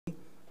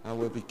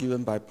will be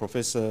given by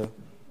Professor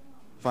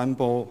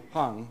Fengbo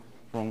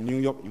from New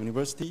York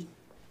University.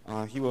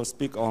 He will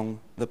speak on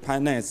the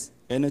Paneitz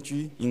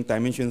energy in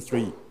dimension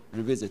 3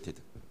 revisited.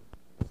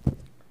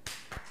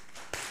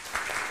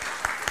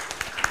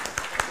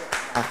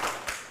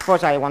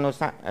 First, I want to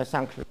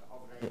thank the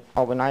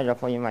organizer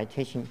for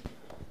invitation.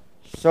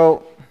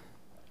 So,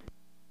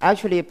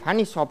 actually,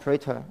 Paneitz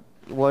operator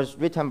was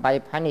written by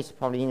Paneitz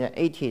probably in the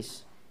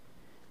 80s.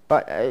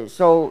 But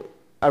so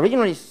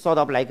originally sort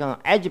of like an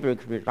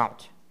algebraic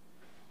result.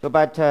 So,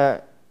 but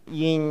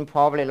in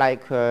probably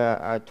like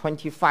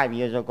 25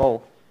 years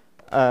ago,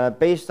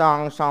 based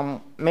on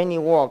some many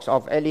works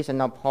of Ellis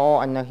and Paul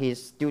and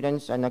his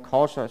students and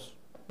courses,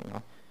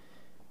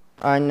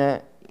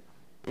 and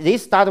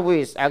this started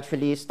with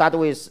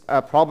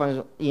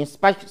problems in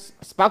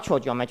spectral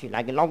geometry,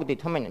 like log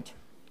determinant.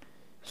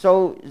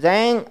 So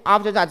then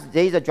after that,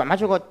 there is a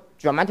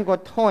dramatical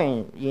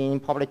turn in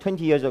probably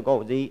 20 years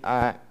ago. They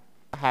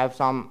have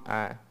some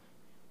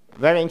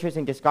very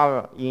interesting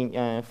discovery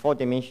in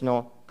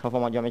four-dimensional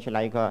conformal geometry,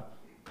 like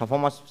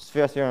conformal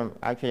sphere theorem,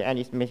 actually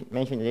Alice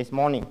mentioned this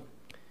morning.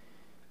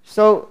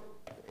 So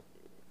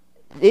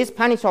this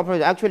Paneitz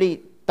operator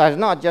actually does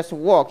not just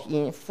work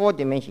in 4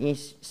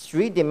 dimensions, in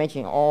 3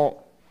 dimensions or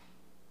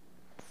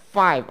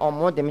 5 or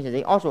more dimensions.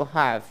 They also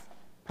have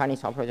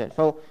Paneitz operator.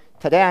 So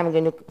today I'm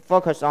going to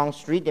focus on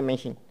 3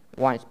 dimension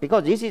ones,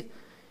 because this is,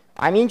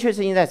 I'm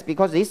interested in this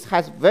because this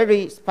has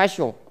very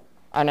special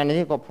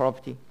analytical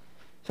property.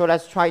 So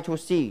let's try to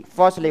see,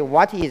 firstly,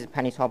 what is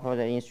Paneitz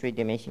operator in 3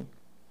 dimensions.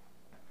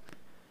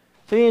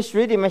 So in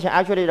 3 dimensions,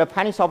 actually the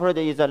Paneitz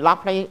operator is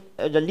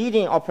the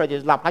leading operator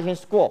is Laplacian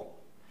square.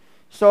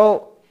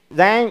 So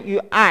then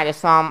you add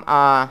some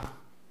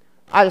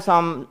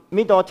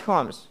middle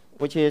terms,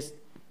 which is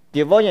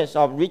divergence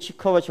of rich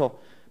curvature.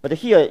 But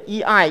here,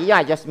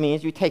 EI just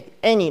means you take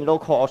any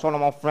local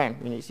orthonormal frame.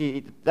 You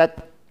see,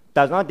 that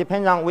does not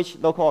depend on which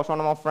local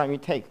orthonormal frame you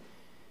take.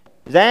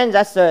 Then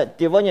that's the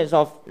divergence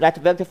of that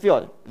vector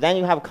field. Then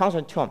you have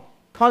constant term.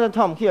 Constant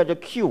term here, the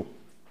Q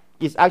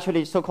is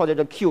actually so-called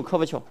the Q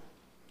curvature.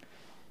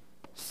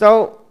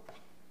 So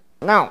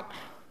now,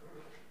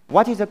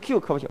 what is a Q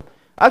curvature?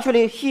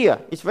 Actually, here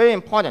it's very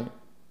important.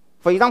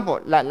 For example,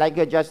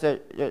 like just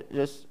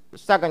the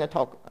second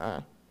talk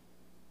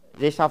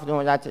this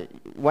afternoon, that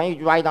when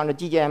you write down the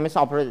GJMS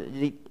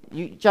operator,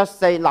 you just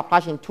say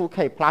Laplacian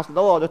 2k plus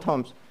lower order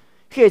terms.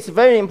 Here it's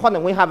very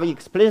important we have an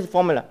explicit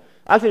formula.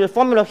 Actually, the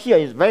formula here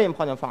is very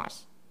important for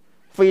us.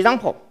 For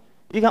example,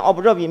 you can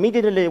observe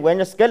immediately when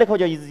the scalar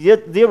curvature is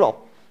 0,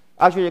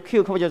 actually the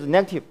Q curvature is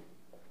negative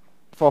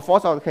for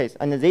first order case,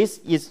 and this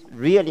is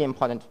really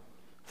important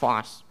for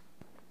us.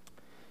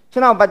 So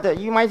now, but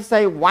you might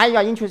say, why you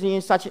are interested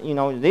in such,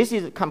 this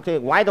is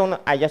complicated. Why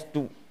don't I just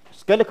do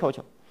scalar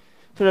curvature?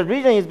 So the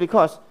reason is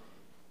because,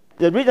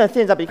 the reason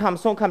things have become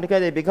so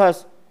complicated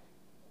because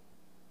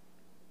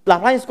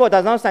Laplacian square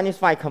does not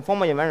satisfy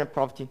conformal invariant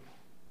property.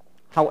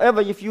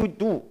 However, if you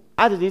do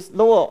add these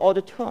lower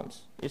order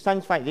terms, you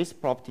satisfy this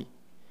property.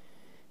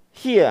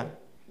 Here,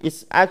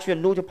 it's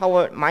actually root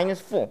power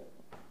minus 4.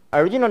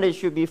 Originally, it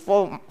should be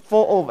 4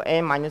 over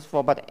n minus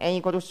 4, but n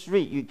equal to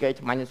 3, you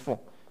get minus 4.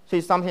 So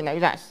it's something like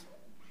that.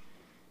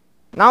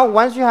 Now,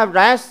 once you have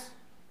that,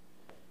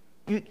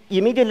 you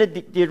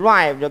immediately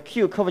derive the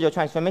Q curvature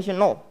transformation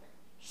law.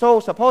 So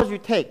suppose you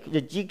take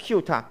the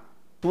GQ to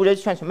do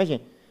this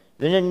transformation,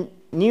 then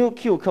the new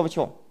Q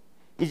curvature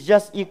is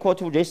just equal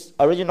to this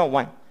original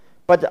one.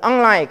 But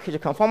unlike the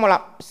conformal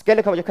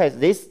scalar curvature case,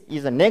 this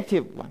is a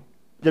negative one.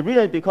 The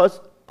reason is because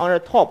on the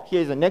top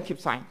here is a negative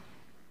sign.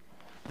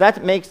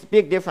 That makes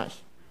big difference.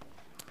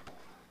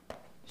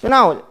 So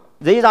now,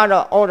 these are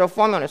all the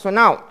formulas. So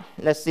now,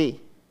 let's see.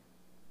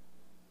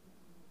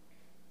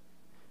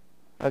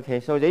 Okay,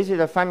 so this is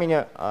a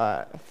familiar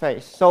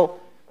face. So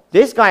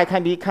this guy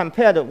can be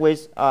compared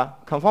with a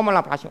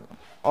conformal Laplacian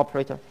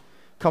operator.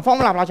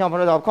 Conformal Laplacian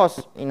operator, of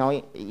course,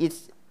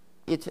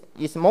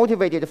 it's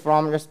motivated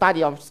from the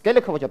study of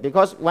scalar curvature,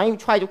 because when you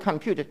try to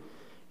compute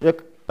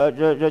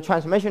the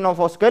transformation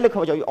for scalar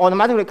curvature, you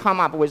automatically come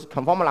up with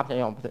conformal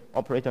Laplacian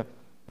operator.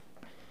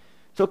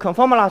 So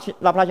conformal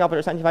Laplacian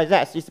operator satisfies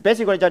that. It's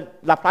basically the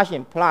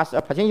Laplacian plus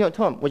a potential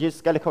term, which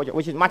is scalar curvature,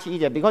 which is much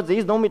easier because there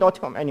is no middle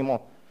term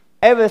anymore.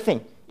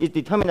 Everything is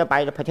determined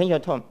by the potential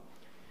term.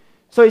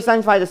 So it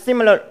satisfies a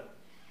similar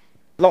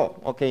law.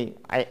 Okay,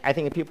 I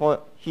think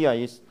people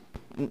here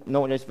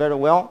know this very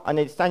well, and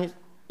it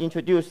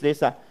introduce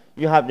this.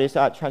 You have this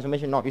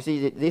transformation law. You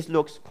see, this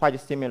looks quite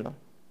similar.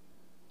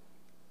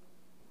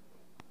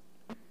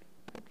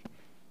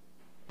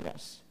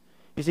 Yes.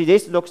 You see,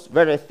 this looks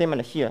very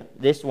similar here.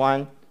 This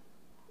one.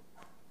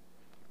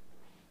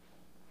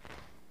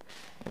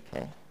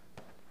 Okay.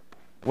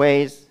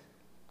 With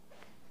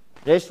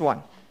this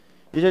one.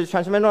 This is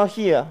transformation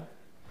here.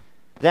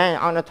 Then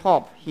on the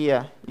top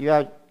here, you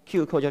have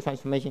Q curvature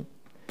transformation.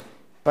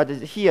 But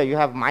here you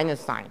have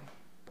minus sign.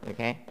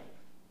 Okay.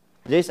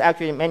 This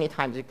actually many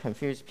times it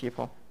confuses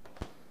people.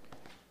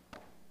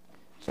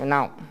 So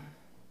now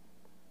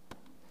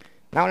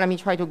let me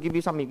try to give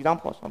you some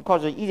examples. Of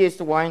course, the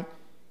easiest one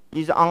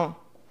is on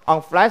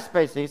flat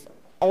spaces,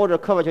 all the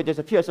curvature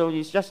disappears, so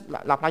it's just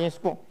Laplacian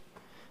square.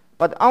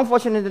 But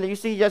unfortunately, you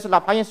see just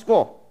Laplacian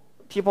square.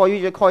 People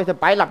usually call it a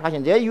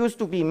bi-Laplacian. There used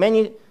to be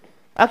many,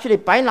 actually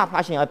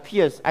bi-Laplacian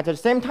appears at the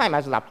same time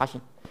as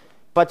Laplacian.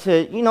 But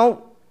you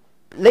know,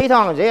 later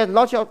on, there are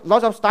lots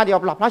of study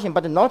of Laplacian,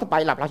 but not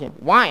bi-Laplacian.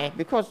 Why?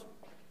 Because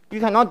you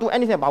cannot do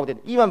anything about it.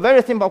 Even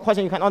very simple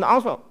question, you cannot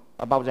answer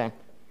about them.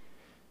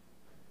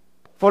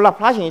 For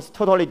Laplacian, it's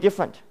totally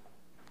different.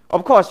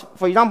 Of course,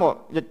 for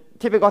example, the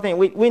typical thing,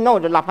 we know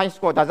the Laplacian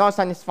square does not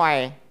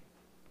satisfy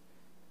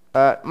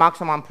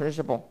maximum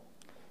principle.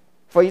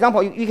 For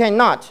example, you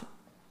cannot,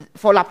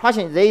 for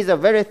Laplacian, there is a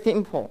very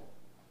simple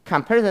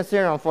comparison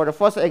theorem for the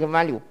first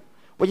eigenvalue,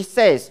 which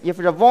says if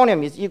the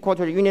volume is equal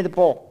to the unit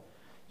ball,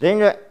 then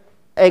the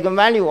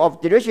eigenvalue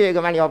of differential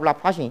eigenvalue of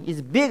Laplacian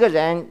is bigger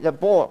than the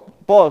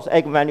ball's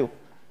eigenvalue.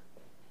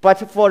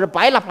 But for the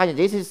bi-Laplacian,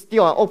 this is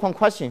still an open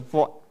question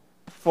for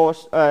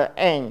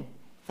n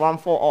from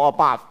 4 or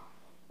above.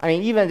 I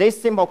mean, even this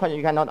simple question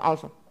you cannot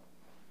answer.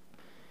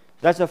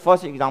 That's the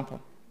first example.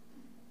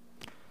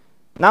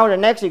 Now the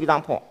next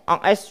example on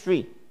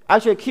S3.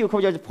 Actually, Q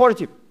curvature is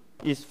positive.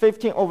 It's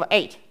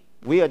 15/8.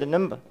 Weird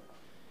number.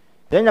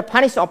 Then the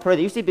Paneitz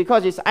operator, you see,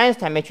 because it's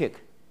Einstein metric,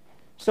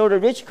 so the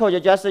rich curvature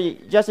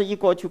just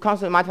equal to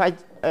constant multiplied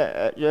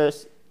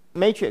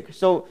matrix.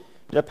 So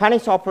the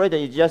Paneitz operator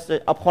is just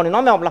a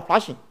polynomial of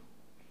Laplacian.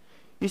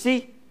 You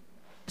see,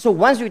 so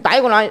once you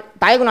diagonalize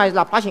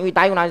Laplacian, you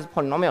diagonalize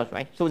polynomials,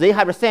 right? So they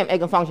have the same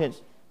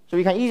eigenfunctions. So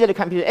you can easily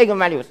compute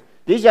eigenvalues.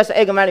 This is just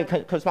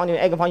eigenvalue corresponding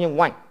to eigenfunction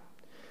 1.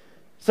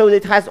 So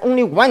it has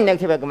only one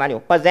negative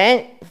eigenvalue, but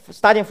then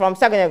starting from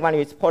second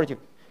eigenvalue, it's positive.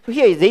 So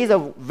here there is a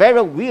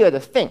very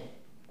weird thing.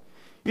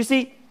 You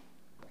see,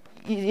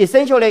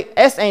 essentially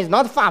Sn is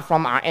not far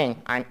from Rn,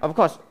 and of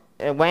course,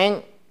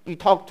 when you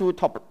talk to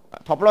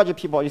topology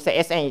people, you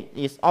say Sn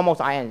is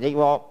almost Rn, they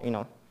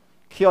will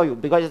kill you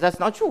because that's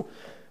not true.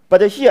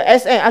 But here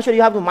Sn actually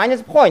you have to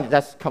minus point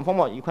that's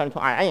conformal equal to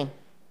Rn.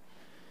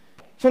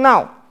 So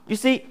now you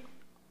see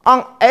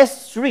on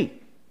S3,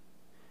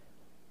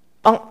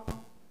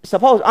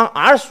 suppose on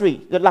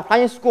R3, the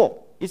Laplacian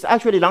score is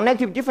actually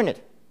non-negative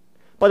definite.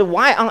 But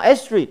why on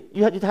S3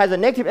 it has a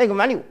negative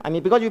eigenvalue? I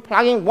mean, because you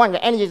plug in 1,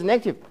 the energy is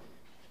negative.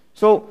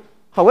 So,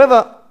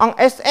 however, on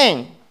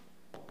Sn,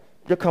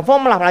 the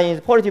conformal Laplacian is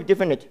positive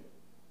definite.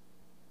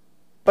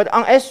 But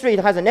on S3, it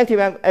has a negative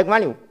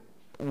eigenvalue.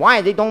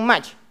 Why they don't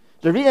match?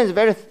 The reason is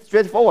very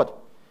straightforward.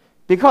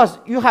 Because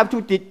you have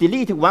to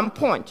delete one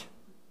point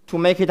to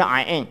make it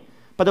Rn.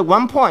 But the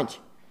one point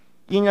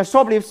in the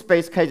Sobolev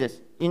space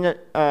cases, in the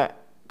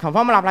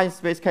conformal Laplacian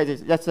space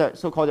cases, that's a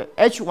so-called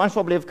H1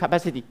 Sobolev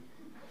capacity.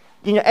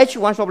 In the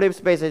H1 Sobolev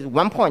spaces,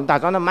 1 point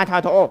does not matter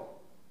at all.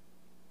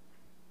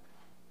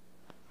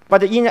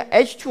 But in the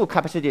H2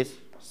 capacity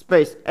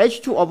space,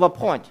 H2 of a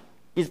point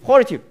is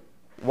positive.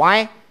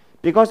 Why?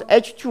 Because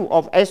H2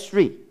 of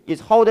S3 is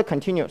wholly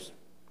continuous.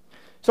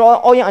 So,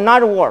 or in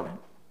another word,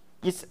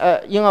 it's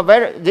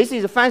this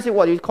is a fancy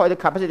word, it's called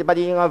capacity, but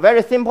in a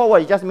very simple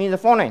word, it just means the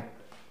following.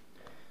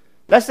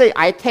 Let's say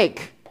I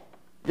take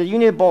the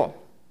unit ball.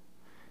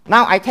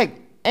 Now I take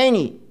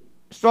any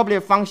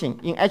Sobolev function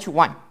in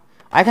H1.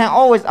 I can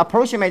always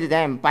approximate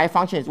them by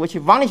functions which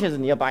vanishes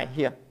nearby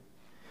here.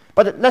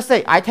 But let's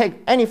say I take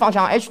any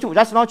function on H2,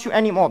 that's not true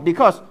anymore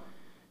because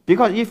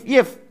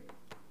if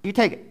you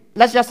take,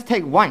 let's just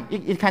take 1,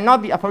 it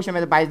cannot be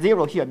approximated by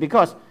 0 here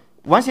because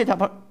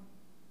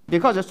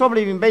because the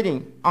Sobolev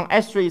embedding on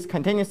S3 is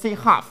continuously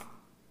half.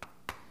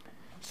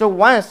 So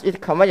once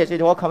it converges,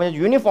 it will converge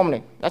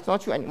uniformly. That's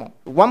not true anymore.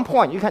 1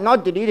 point, you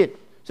cannot delete it.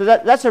 So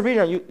that's the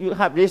reason you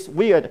have this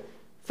weird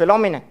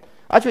phenomenon.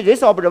 Actually,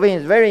 this observation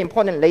is very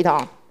important later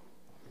on.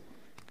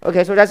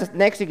 Okay, so that's the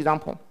next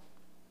example.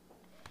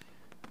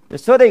 The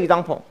third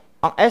example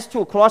on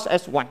S2 cross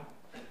S1.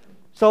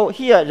 So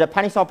here, the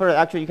Paneitz operator,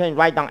 actually, you can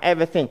write down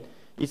everything.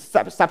 It's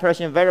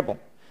separation variable.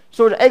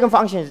 So the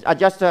eigenfunctions are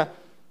just a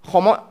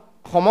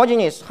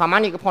homogeneous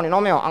harmonic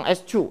polynomial on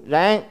S2,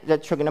 then the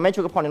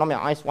trigonometric polynomial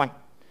on S1.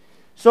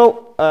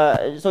 So,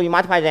 so you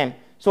multiply them.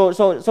 So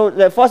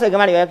the first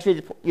eigenvalue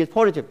actually is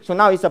positive. So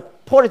now it's a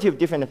positive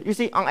definite. You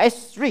see, on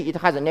S3 it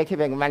has a negative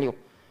eigenvalue,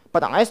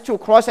 but on S2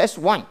 cross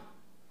S1,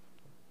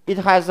 it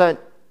has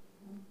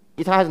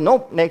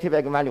no negative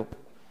eigenvalue.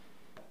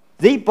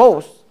 They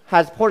both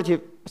has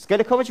positive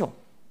scalar curvature.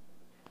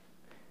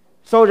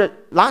 So the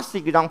last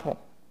example,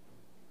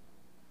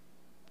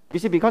 you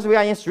see, because we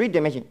are in 3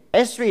 dimensions,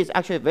 S3 is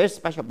actually very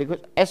special because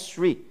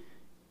S3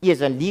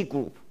 is a Lie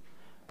group.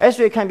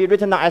 S3 can be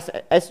written down as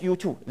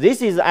SU2.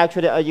 This is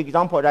actually an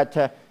example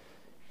that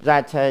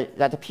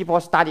people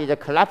study the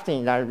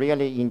collapsing that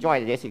really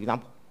enjoy this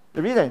example.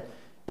 The reason,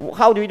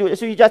 how do you do it?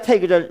 So you just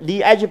take the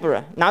Lie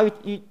algebra. Now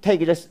you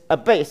take a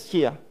base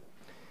here.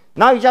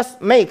 Now you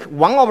just make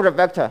one of the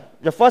vector,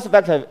 the first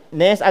vector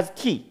names as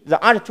T,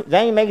 the other two,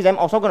 then you make them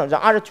orthogonal,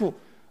 the other two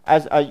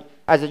as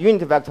a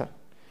unit vector.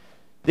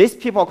 These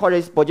people call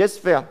this Bourget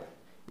sphere.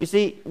 You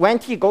see, when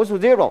T goes to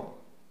 0,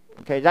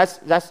 okay, that's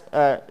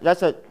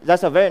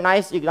a very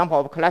nice example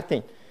of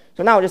collecting.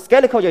 So now the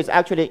scalar curvature is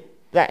actually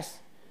this.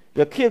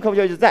 The Q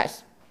curvature is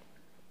this.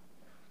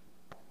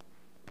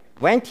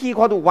 When t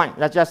equal to 1,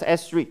 that's just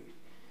S3.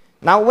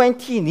 Now when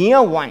t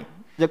near 1,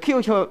 the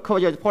Q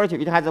curvature is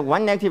positive. It has a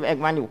 1 negative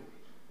eigenvalue.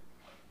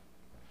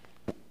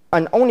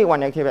 And only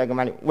 1 negative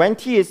eigenvalue. When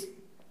t is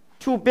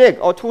too big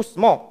or too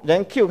small,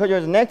 then Q curvature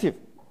is negative,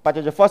 but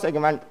the first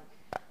eigenvalue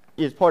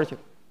is positive.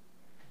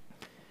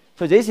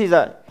 So this is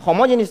a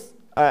homogeneous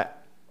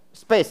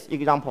space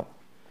example.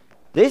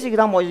 This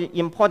example is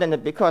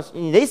important because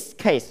in this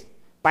case,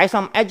 by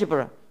some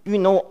algebra, you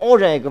know all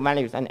the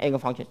eigenvalues and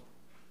eigenfunctions.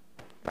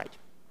 Right.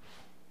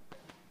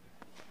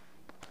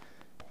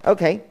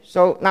 Okay,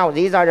 so now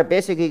these are the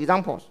basic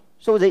examples.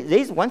 So there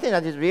is one thing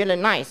that is really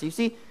nice. You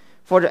see,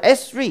 for the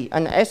S3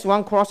 and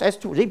S1 cross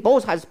S2, they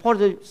both have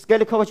positive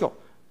scalar curvature.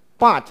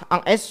 But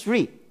on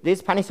S3,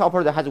 this Paneitz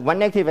operator has 1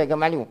 negative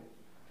eigenvalue.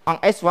 On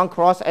S1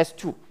 cross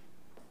S2,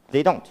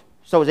 they don't.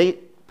 So the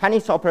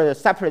Paneitz operator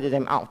separated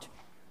them out.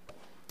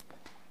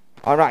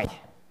 All right.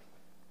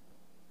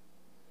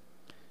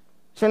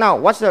 So now,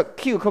 what's the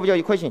Q curvature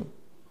equation?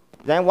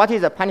 Then what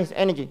is the Paneitz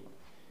energy?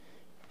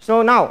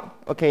 So now,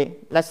 okay,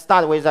 let's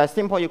start with a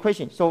simple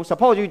equation. So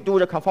suppose you do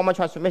the conformal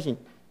transformation.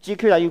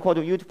 GQ equal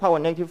to u to power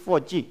negative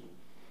 4g.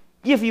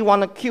 If you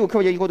want the Q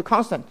curvature equal to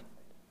constant,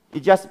 it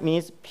just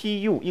means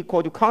Pu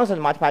equal to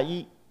constant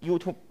multiplied u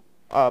to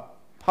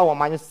power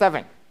minus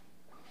 7.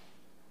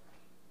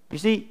 You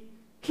see,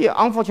 here,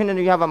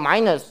 unfortunately, you have a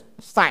minus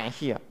sign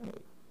here.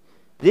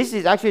 This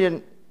is actually,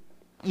 in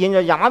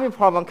the Yamabe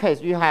problem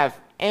case, you have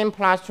n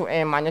plus 2,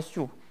 n minus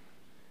 2.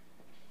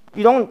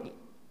 You don't,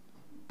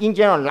 in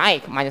general,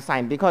 like minus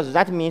sign because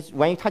that means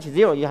when you touch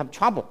 0, you have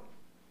trouble.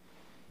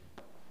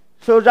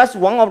 So that's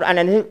one of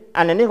the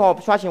analytical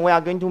obstruction we are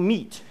going to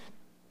meet.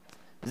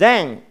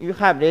 Then you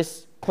have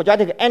this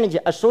quadratic energy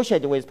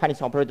associated with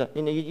Paneitz operator.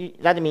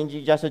 That means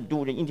you just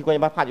do the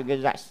integration by part, you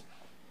get this.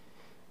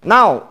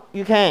 Now,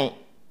 you can,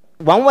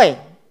 one way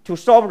to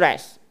solve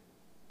this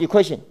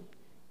equation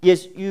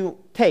is you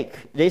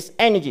take this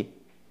energy.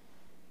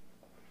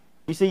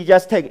 You see, you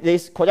just take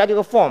this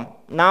quadratic form.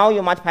 Now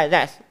you multiply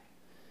this.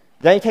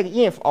 Then you take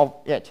inf of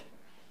it.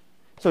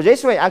 So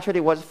this way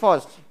actually was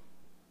first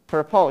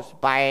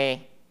proposed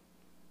by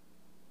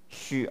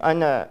Xu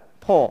and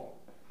Paul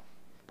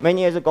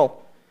many years ago.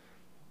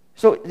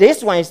 So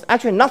this one is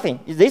actually nothing.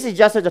 This is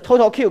just the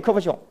total Q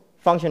curvature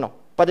functional,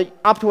 but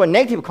up to a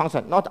negative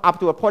constant, not up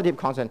to a positive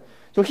constant.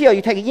 So here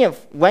you take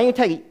inf. When you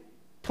take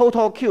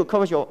total Q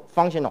curvature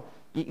functional,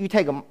 you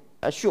take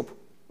a shoop,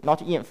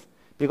 not inf,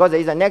 because there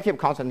is a negative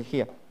constant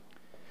here.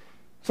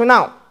 So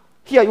now,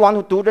 here you want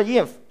to do the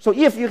inf. So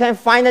if you can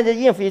find that the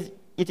inf it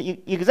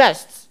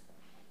exists,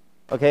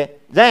 okay,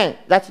 then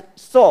that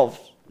solves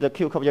the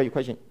Q curvature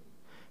equation.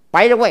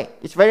 By the way,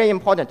 it's very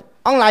important.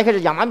 Unlike the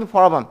Yamabe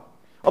problem,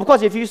 of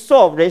course, if you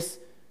solve this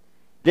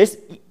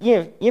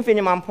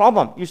infinimum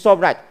problem, you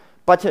solve that.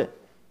 But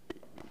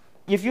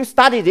if you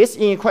study this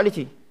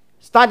inequality,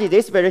 study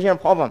this variation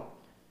problem,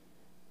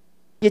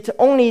 it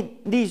only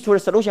leads to the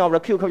solution of the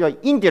Q curvature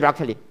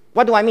indirectly.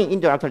 What do I mean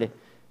indirectly?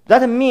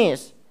 That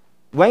means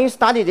when you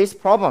study this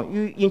problem,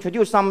 you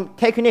introduce some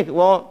technique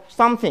or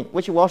something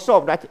which will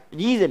solve that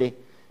easily.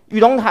 You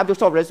don't have to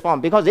solve this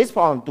problem because this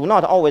problem do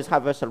not always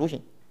have a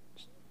solution.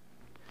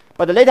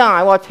 But later on,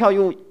 I will tell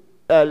you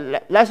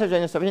lesser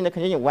than sufficient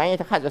condition when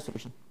it has a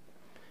solution.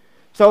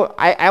 So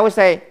I would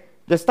say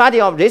the study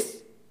of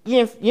this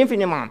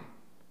infinimum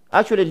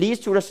actually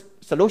leads to the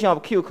solution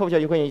of Q curvature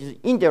equation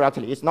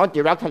indirectly. It's not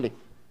directly.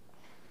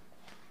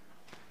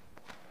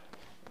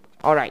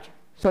 All right.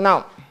 So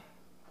now,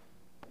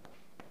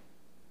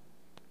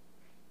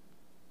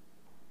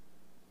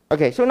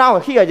 okay. So now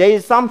here there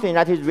is something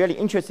that is really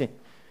interesting.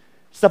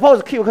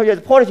 Suppose Q curvature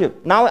is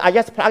positive. Now I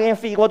just plug in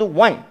phi equal to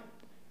 1.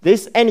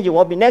 This energy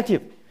will be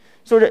negative.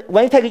 So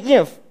when you take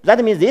inf,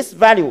 that means this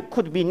value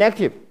could be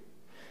negative.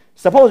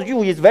 Suppose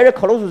u is very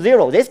close to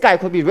 0. This guy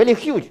could be really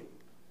huge.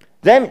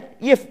 Then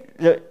if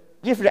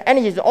the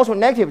energy is also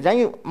negative, then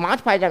you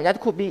multiply them.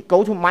 That could be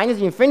go to minus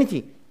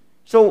infinity.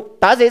 So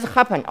does this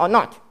happen or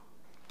not?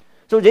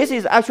 So this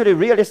is actually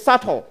really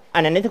subtle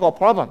analytical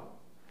problem.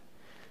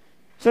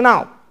 So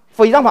now,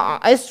 for example, on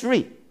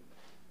S3,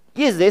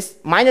 is this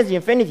minus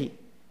infinity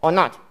or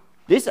not?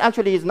 This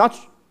actually is not,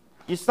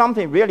 is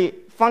something really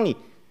funny.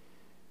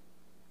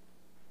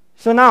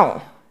 So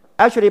now,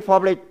 actually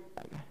probably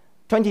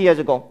 20 years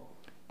ago,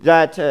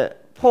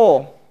 that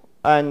Paul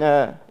and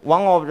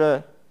one of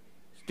the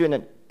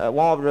students,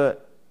 one of the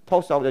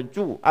postdocs of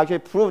Zhu actually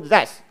proved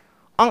that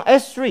on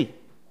S3,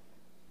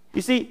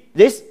 you see,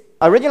 this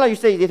originally you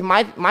say it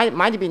might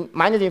be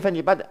minus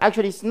infinity, but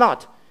actually it's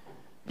not.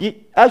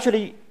 It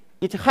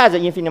has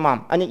an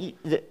infinimum, and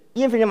the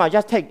infinimum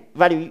just take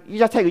value. You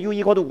just take u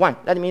equal to 1.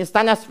 That means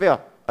standard sphere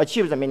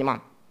achieves the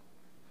minimum.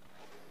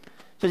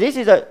 So this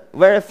is a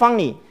very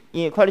funny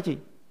inequality.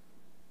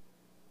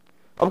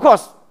 Of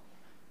course,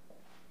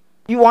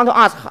 you want to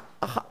ask,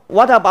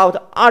 what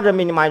about other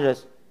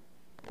minimizers?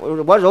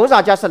 Well, those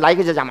are just like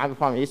the Yamabe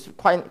problem. It's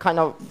quite kind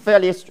of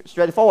fairly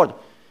straightforward.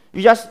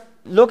 You just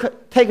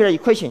take the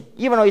equation,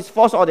 even though it's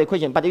first order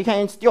equation, but you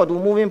can still do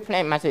moving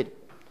plane method.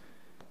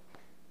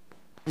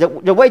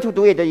 The way to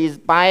do it is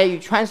by you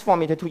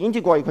transform it to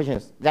integral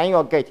equations, then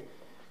you'll get.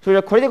 So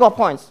the critical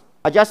points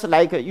are just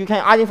like you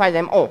can identify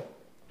them all.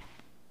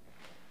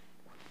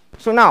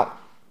 So now,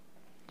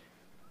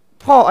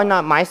 Paul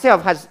and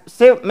myself has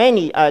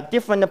many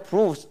different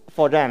proofs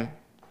for them.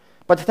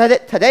 But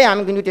today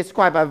I'm going to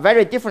describe a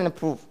very different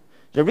proof.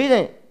 The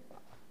reason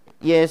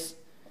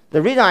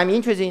I'm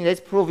interested in this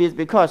proof is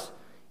because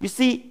you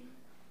see,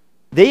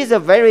 there is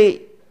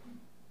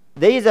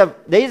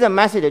a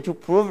method to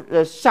prove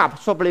the sharp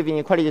swap-level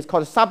inequality. It's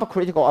called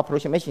subcritical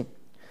approximation.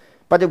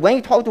 But when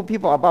you talk to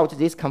people about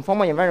this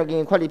conformal invariant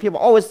inequality, people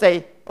always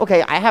say,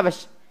 okay,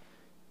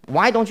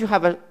 why don't you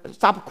have a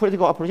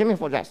subcritical approximation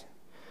for that?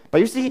 But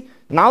you see,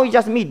 now you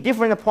just meet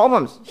different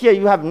problems. Here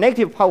you have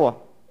negative power.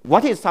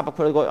 What is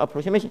subcritical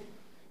approximation?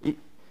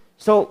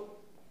 So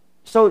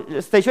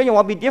the situation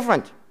will be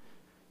different.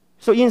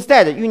 So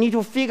instead, you need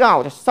to figure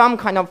out some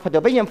kind of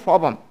perturbation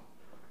problem,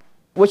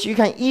 which you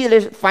can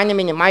easily find a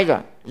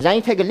minimizer. Then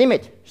you take a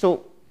limit.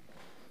 So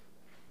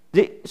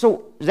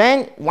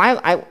then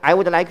why I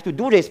would like to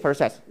do this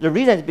process? The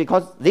reason is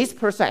because this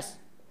process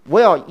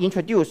will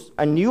introduce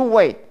a new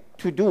way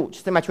to do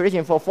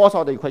symmetrization for first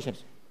order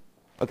equations.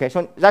 Okay,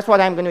 so that's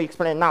what I'm going to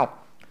explain now.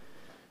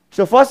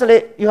 So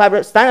firstly, you have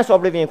a standard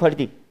swap-level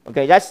inequality.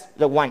 Okay, that's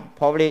the one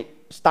probably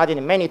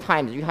studied many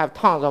times. You have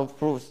tons of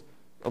proofs.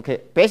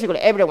 Okay, basically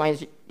everyone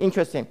is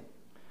interested.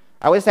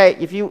 I would say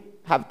if you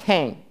have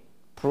 10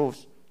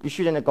 proofs, you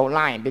shouldn't go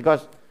 9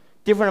 because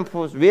different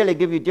proofs really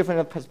give you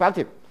different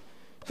perspective.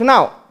 So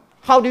now,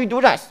 how do you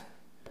do that?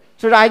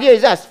 So the idea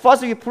is that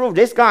first you prove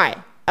this guy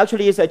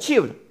actually is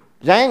achieved.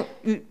 Then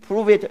you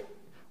prove it.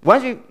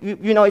 Once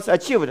you know it's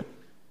achieved,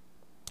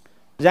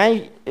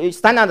 then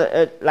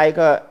standard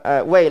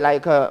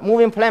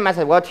moving plane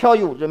method will tell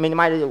you the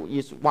minimizer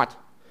is what.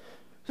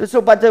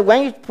 But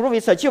when you prove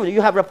it's achieved,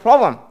 you have a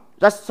problem.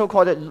 That's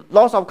so-called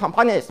loss of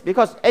compactness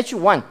because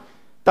H1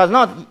 does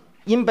not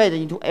embed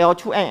into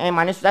L2 and N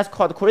minus. That's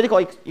called critical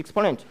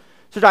exponent.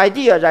 So the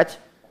idea that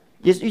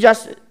is you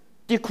just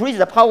decrease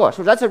the power.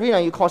 So that's the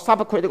reason you call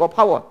subcritical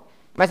power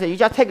method. You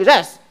just take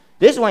this.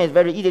 This one is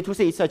very easy to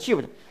see it's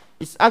achieved.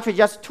 It's actually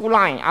just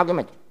two-line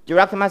argument,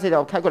 direct method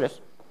of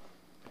calculus.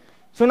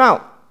 So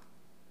now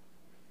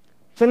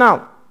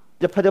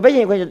the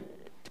perturbation equation,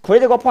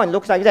 critical point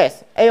looks like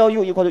this.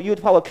 ALU equal to U to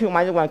the power Q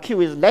minus 1.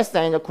 Q is less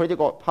than the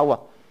critical power.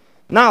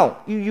 Now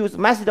you use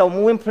method of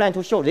moving plane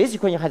to show this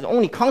equation has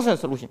only constant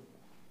solution.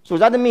 So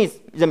that means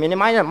the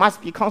minimizer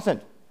must be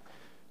constant.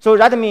 So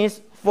that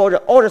means for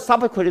all the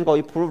subcritical,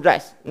 you prove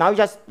this. Now you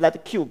just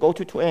let Q go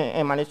to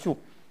 2n minus 2.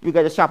 You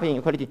get a sharp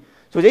inequality.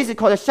 So this is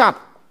called sharp.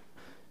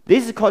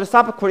 This is called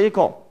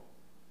subcritical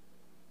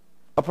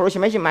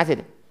approximation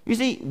method. You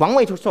see, one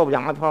way to solve the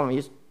Young problem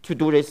is to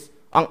do this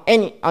on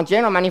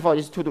general manifold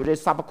is to do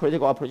this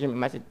subcritical approximation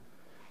method,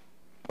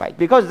 right?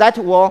 Because that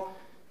will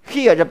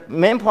here the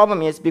main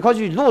problem is because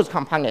you lose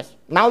compactness.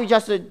 Now you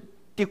just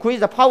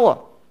decrease the power,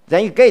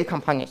 then you get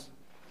compactness.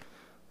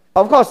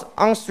 Of course,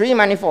 on string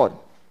manifold,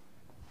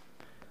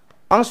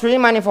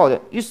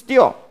 you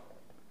still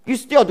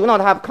do not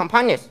have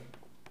compactness.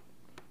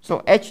 So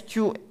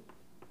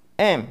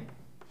H2M.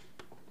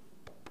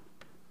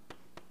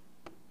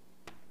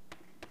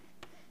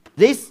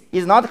 This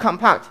is not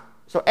compact,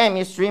 so M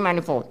is string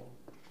manifold.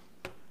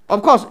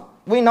 Of course,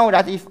 we know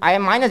that if I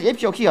minus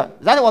epsilon here,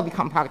 that will be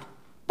compact,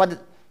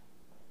 but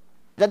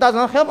that does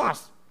not help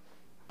us,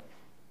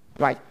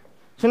 right?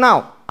 So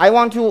now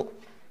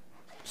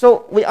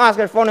we ask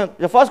the following.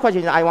 The first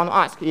question I want to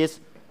ask is,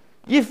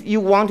 if you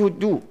want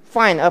to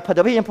find a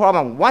perturbation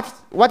problem, what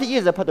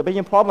is the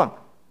perturbation problem?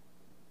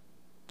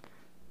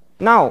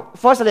 Now,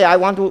 firstly,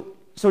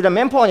 so the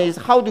main point is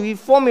how do we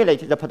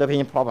formulate the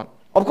perturbation problem?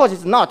 Of course,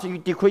 it's not you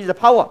decrease the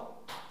power.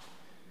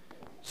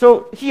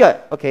 So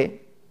here, okay,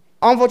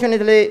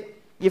 unfortunately,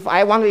 if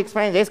I want to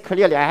explain this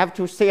clearly, I have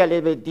to say a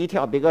little bit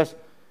detail because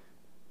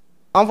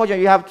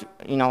unfortunately,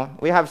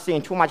 we have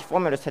seen too much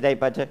formulas today,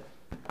 but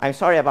I'm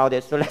sorry about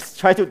this. So let's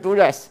try to do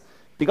this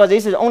because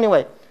this is the only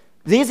way.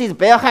 This is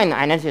bare hand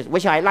analysis,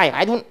 which I like.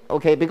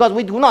 Because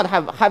we do not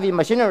have heavy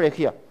machinery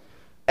here.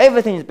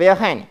 Everything is bare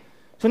hand.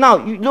 So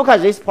now you look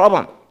at this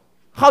problem.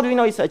 How do you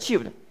know it's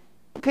achieved?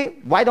 Okay,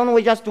 why don't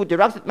we just do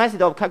direct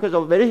method of calculus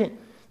of variation?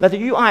 Let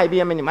UI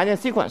be a minimizing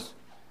sequence.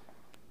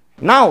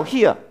 Now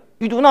here,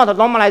 you do not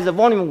normalize the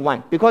volume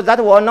 1 because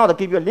that will not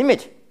give you a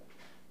limit.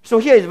 So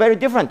here is very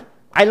different.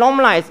 I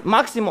normalize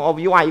maximum of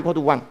UI equal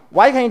to 1.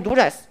 Why can you do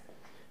this?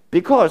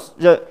 Because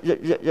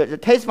the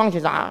test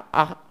functions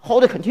are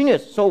wholly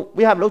continuous, so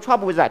we have no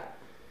trouble with that.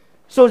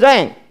 So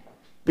then,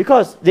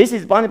 because this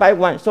is bounded by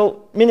 1,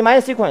 so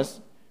minimizing sequence,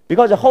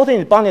 because the whole thing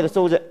is bounded,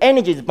 so the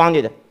energy is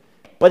bounded.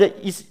 But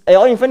it's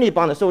L infinity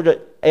bounded, so the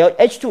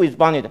H2 is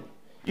bounded.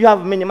 You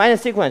have minimizing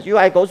sequence,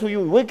 UI goes to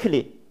U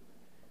weakly.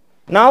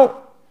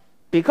 Now,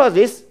 because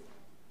this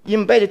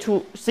embedded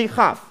to C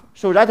half,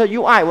 so that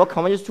UI will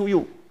converge to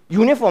U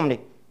uniformly.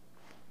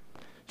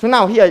 So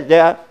now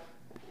here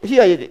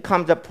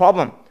comes the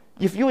problem.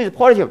 If U is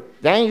positive,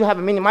 then you have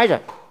a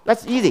minimizer.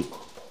 That's easy.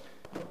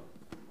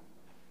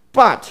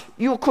 But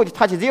you could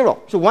touch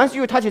 0. So once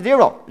you touch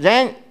 0,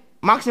 then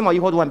maximum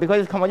equal to 1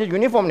 because it's converged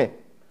uniformly.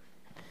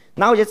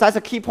 Now that's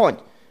a key point.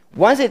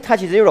 Once it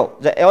touches 0,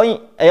 the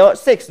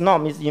L6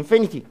 norm is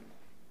infinity.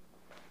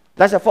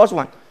 That's the first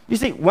one. You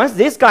see, once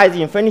this guy is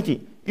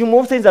infinity, you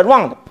move things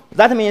around.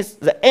 That means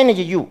the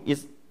energy U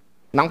is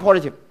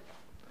non-positive.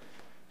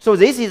 So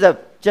this is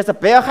just a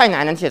bare hand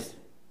analysis.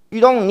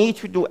 You don't need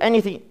to do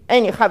anything,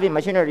 any heavy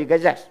machinery to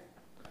get that.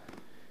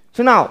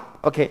 So now,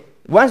 okay,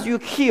 once you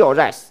kill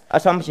that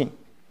assumption,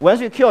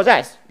 once you kill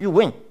that, you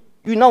win.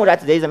 You know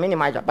that there is a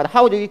minimizer, but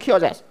how do you kill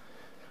that?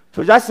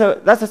 So that's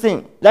the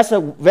thing. That's a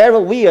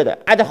very weird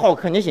ad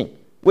hoc condition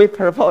we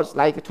proposed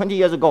like 20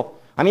 years ago.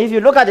 I mean, if you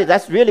look at it,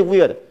 that's really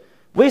weird.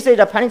 We say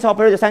the Paneitz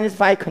operator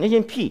satisfies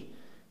condition P.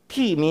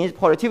 P means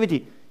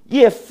positivity.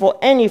 If for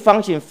any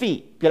function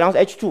phi belongs to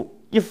H2,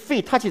 if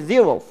phi touches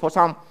 0 for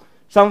some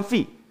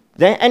phi,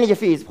 then energy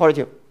phi is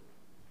positive.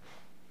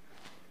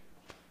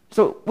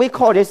 So we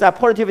call this a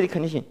positivity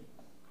condition.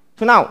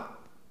 So now,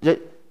 the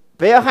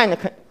bare hand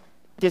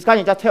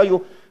discussion just tell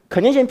you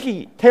condition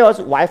P tells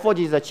us why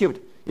 40 is achieved.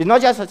 It's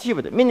not just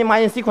achieved.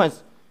 Minimizing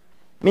sequence,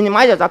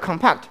 minimizers are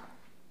compact.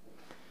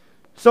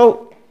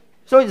 So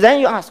then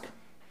you ask,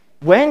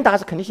 when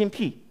does condition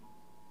P?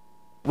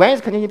 When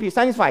is condition P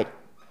satisfied?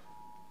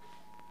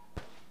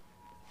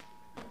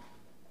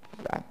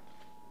 Right.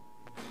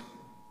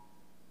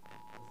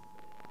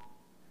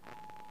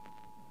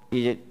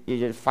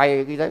 Is it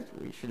 5? Is that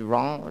should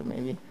wrong or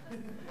maybe?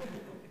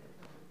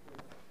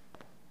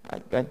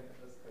 Right, good.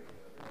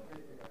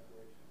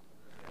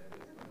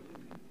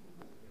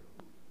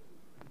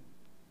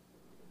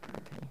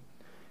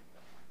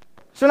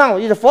 So now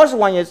the first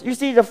one is, you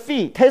see the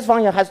phi test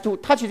function has to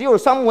touch 0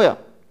 somewhere.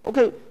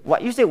 Okay,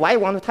 you say why you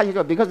want to touch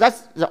 0? Because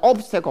that's the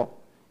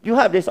obstacle. You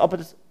have this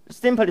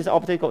simplest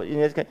obstacle in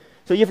this case.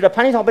 So if the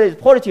Paneitz operator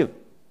is positive,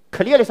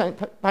 clearly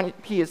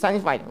P is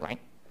satisfied, right?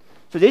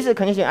 So this is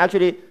condition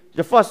actually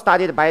the first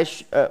studied by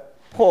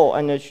Paul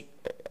and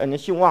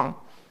Xing Wang.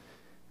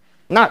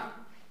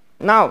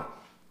 Now,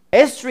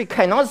 S3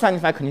 cannot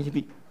satisfy condition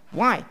P.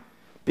 Why?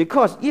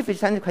 Because if it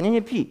satisfies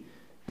condition P,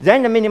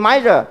 then the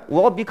minimizer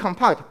will be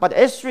compact, but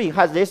S3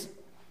 has this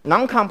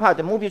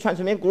non-compact movie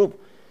transforming group,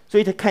 so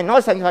it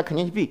cannot satisfy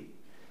condition P.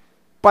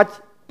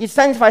 But it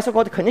satisfies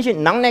so-called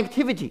condition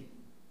non-negativity.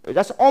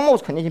 That's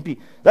almost condition P.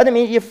 That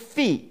means if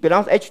phi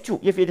belongs to H2,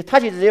 if it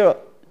touches 0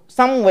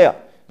 somewhere,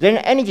 then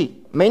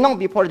energy may not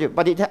be positive,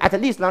 but it's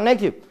at least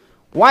non-negative.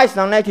 Why is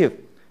non-negative?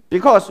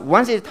 Because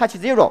once it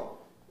touches 0,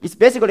 it's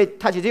basically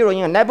touches 0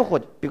 in a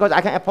neighborhood, because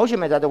I can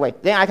approximate that way.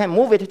 Then I can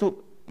move it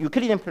to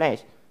Euclidean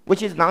place,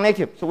 which is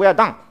non-negative. So we are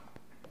done.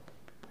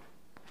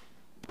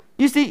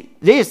 You see,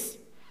 this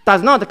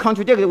does not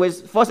contradict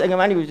with first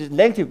eigenvalue, which is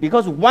negative,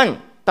 because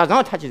 1 does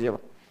not touch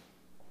 0.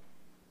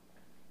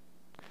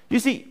 You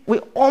see, we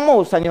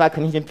almost satisfy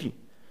condition P.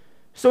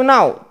 So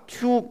now,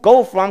 to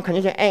go from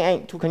condition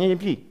NN to condition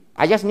P,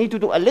 I just need to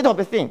do a little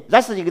bit thing.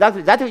 That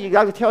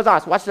exactly tells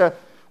us what's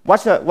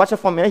the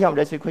formulation of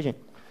this equation.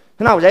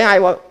 So now,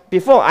 then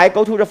before I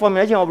go to the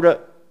formulation of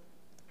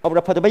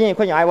the perturbation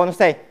equation, I want to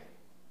say,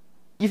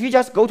 if you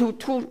just go to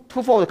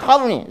twofold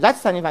covering,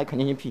 that's satisfy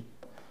condition P.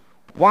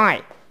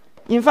 Why?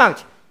 In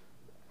fact,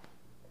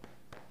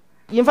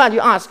 you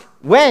ask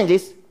when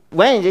this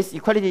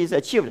equality is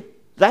achieved.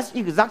 That's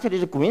exactly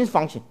the Green's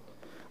function.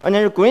 And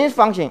then the Green's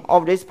function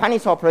of this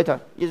Paneitz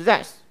operator is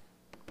this.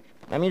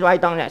 Let me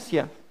write down that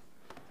here.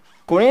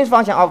 Green's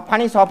function of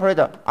Paneitz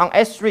operator on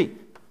S3.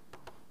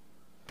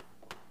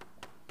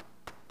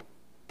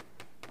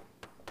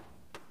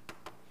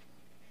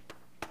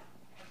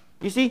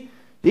 You see,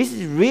 this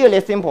is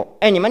really simple,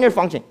 elementary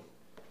function.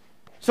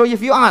 So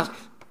if you ask,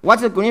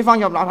 what's the Green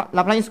function of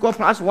Laplacian square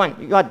plus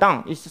 1? You are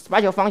done. It's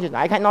special functions.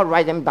 I cannot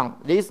write them down.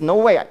 There is no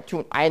way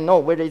I know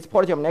whether it's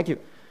positive or negative.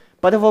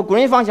 But for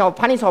Green function of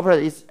Paneitz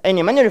operator, it's an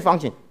elementary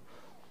function.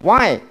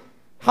 Why?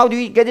 How do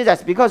you get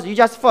this? Because you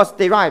just first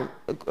derive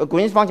a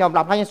Green function of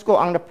Laplacian square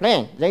on the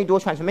plane. Then you do a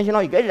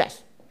transformational, you get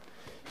this.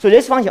 So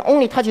this function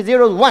only touches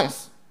 0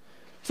 once.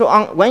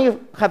 So when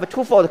you have a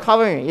twofold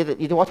covering,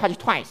 it will touch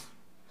twice.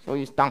 So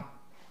it's done.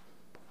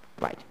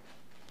 Right.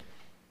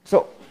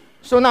 So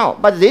now,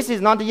 but this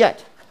is not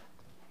yet.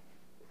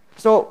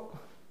 So,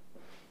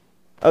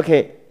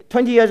 okay,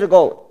 20 years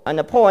ago,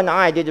 and Paul and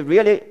I did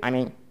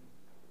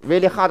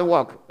really hard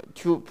work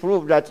to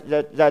prove that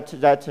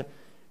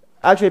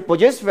actually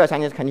Bourget sphere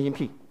satisfies condition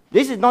P.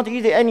 This is not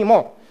easy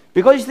anymore,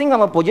 because you think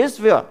of a Bourget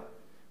sphere.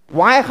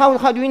 Why?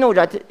 How do you know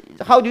that?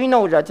 How do you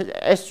know that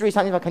S3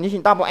 satisfies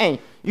condition double n?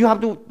 You have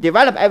to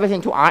develop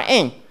everything to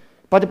Rn.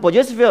 But the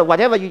Bourget sphere,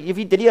 whatever, if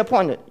you delete a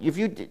point, if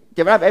you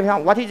develop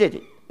everything, what is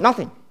it?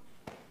 Nothing.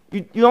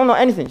 You don't know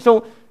anything.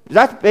 So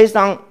that's based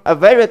on a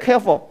very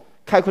careful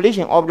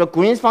calculation of the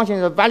Green's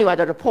function of value at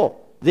the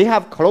pole. They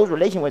have close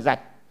relation with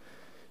that.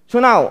 So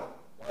now,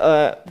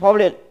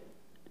 probably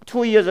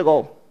 2 years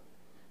ago,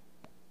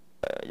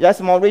 that's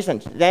more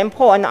recent. Then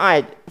Paul and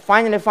I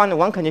finally found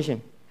one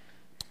condition.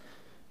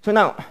 So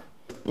now,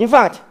 in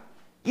fact,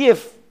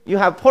 if you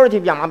have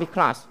positive Yamabe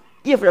class.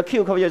 If the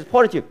Q curvature is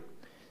positive,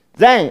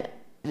 then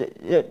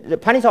the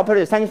Paneitz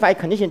operator satisfies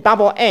condition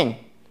double n.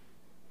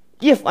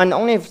 If and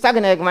only if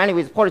second eigenvalue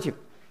is positive.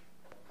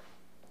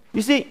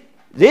 You see,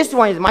 this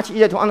one is much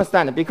easier to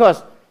understand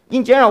because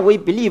in general we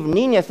believe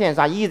linear things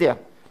are easier,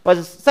 but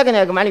the second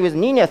eigenvalue is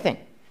linear thing.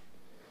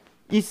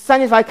 It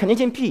satisfies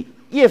condition P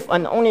if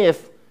and only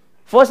if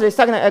first the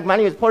second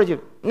eigenvalue is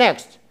positive.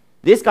 Next,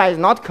 this guy is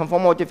not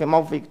conformal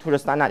diffeomorphic to the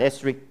standard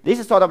S3. This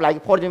is sort of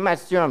like positive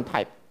mass theorem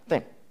type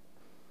thing.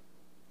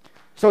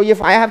 So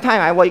if I have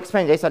time, I will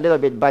explain this a little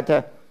bit, but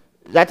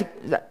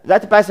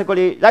that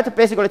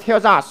basically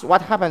tells us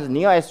what happens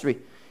near S3.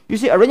 You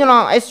see, original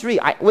on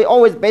S3, we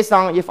always based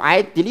on if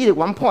I delete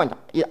one point,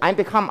 I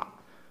become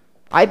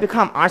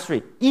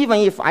R3. Even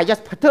if I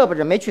just perturb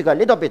the matrix a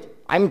little bit,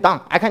 I'm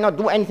done. I cannot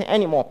do anything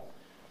anymore.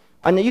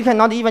 And you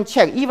cannot even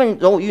check, even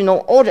though you know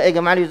all the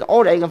eigenvalues,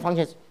 all the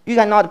eigenfunctions, you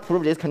cannot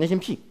prove this condition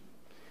P.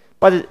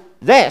 But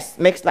this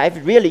makes life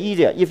really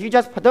easier. If you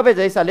just perturb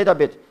this a little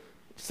bit,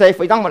 say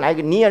for example, like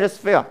near the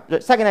sphere,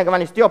 the second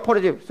eigenvalue is still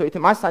positive, so it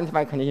must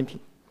satisfy condition P.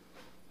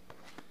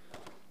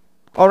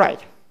 All right,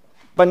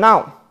 but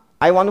now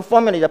I want to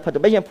formulate the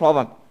perturbation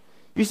problem.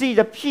 You see,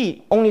 the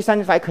P only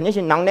satisfies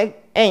condition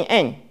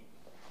non-n.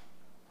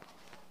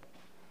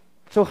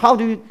 So how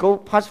do you go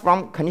pass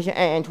from condition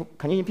n to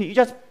condition P? You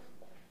just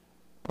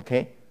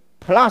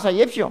plus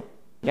a epsilon.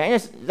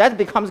 That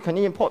becomes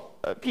condition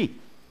P.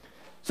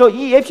 So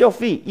E epsilon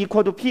phi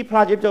equal to P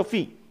plus epsilon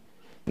phi.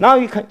 Now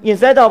you can,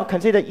 instead of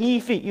consider E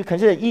phi, you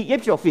consider E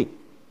epsilon phi.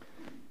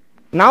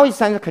 Now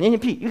it's under condition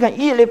P. You can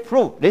easily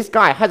prove this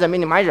guy has a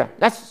minimizer.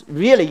 That's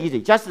really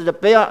easy. Just the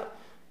bare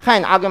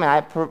hand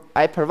argument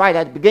I provide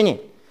at the beginning.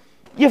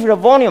 If the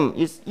volume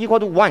is equal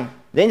to 1,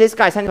 then this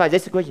guy satisfies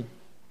this equation.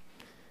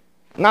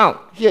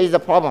 Now, here is the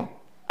problem.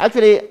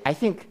 Actually, I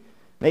think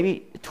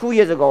maybe 2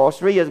 years ago or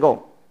 3 years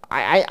ago,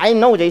 I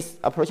know this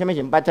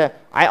approximation, but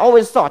I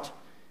always thought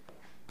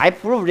I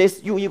prove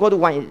this U equal to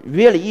 1 is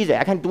really easy.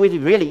 I can do it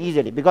really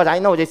easily because I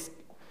know this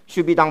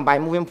should be done by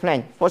moving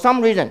plane. For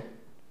some reason,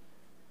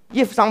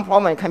 if some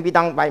problem can be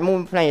done by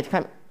moving plane, it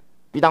can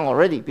be done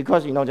already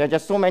because there are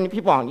just so many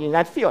people in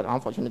that field,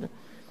 unfortunately.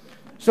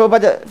 So,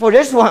 but for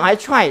this one, I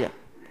tried.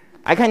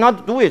 I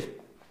cannot do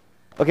it.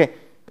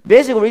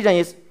 Basic reason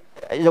is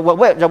the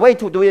way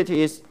to do it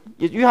is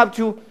you have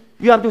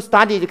to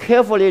study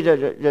carefully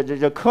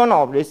the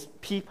kernel of this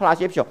P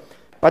plus epsilon.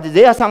 But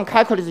there are some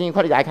calculus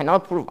inequality I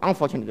cannot prove,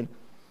 unfortunately.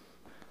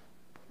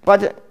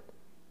 But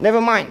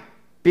never mind,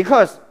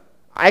 because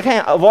I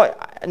can avoid.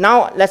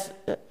 Now let's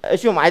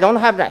assume I don't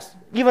have this,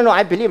 even though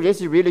I believe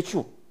this is really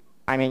true.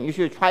 I mean, you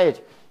should try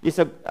it.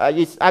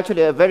 It's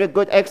actually a very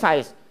good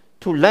exercise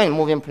to learn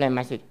moving plane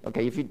method.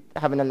 If you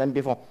haven't learned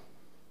before.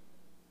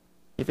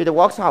 If it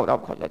works out,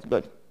 of course, that's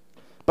good.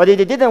 But it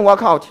didn't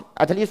work out,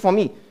 at least for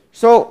me.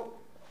 So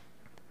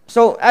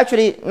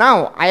actually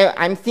now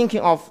I'm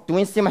thinking of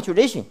doing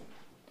symmetrization.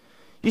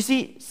 You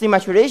see,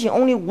 symmetrization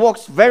only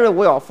works very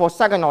well for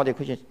second order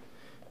equations.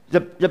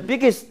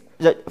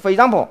 For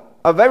example,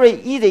 a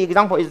very easy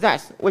example is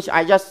this, which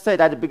I just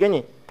said at the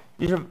beginning.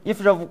 If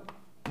the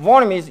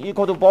volume is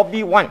equal to Bob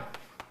B1,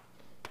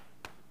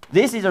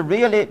 this is a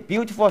really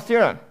beautiful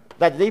theorem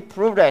that they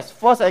proved as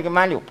first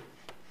eigenvalue.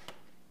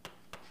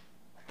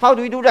 How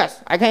do we do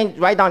this? I can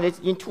write down this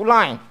in 2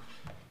 lines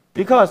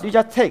because you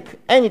just take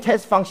any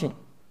test function,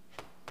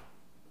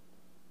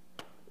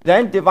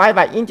 then divide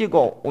by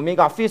integral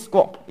omega phi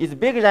square is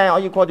bigger than or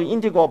equal to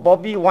integral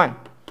Bob B1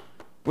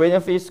 greater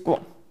than phi square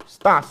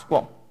star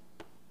square.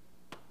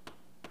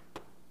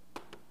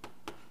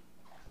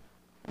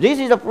 This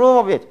is the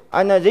proof of it,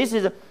 and this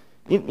is,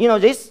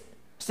 this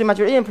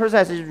symmetrization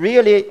process is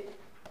really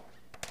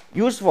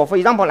useful. For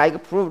example,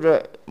 like prove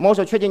the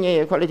Moser-Chladni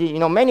inequality.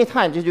 Many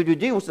times you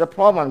reduce the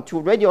problem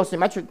to radial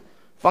symmetric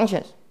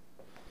functions.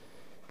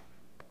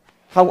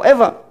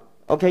 However,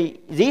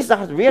 these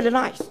are really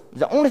nice.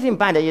 The only thing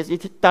bad is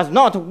it does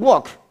not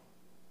work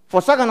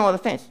for second order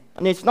things,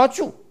 and it's not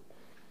true.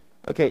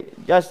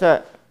 Just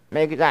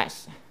make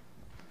this.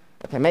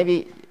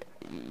 Maybe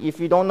if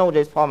you don't know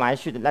this problem, I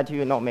should let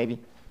you know maybe.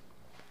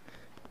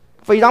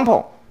 For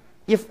example,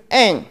 if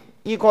n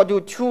equal to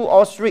 2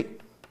 or 3,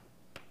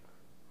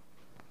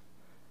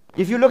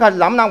 if you look at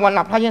lambda 1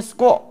 Laplacian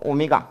square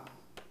omega,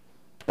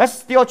 that's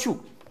still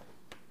true.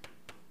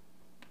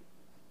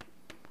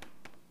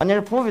 And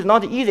the proof is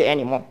not easy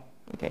anymore.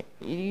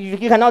 You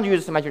cannot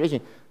use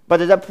symmetrization,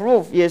 but the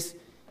proof is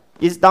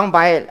done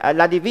by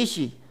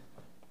Ladivici.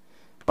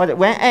 But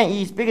when n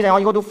is bigger than or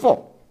equal to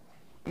 4,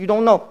 you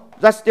don't know.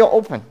 That's still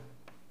open.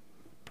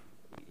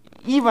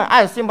 Even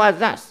as simple as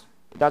that,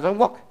 it doesn't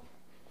work.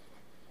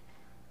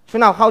 So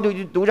now, how do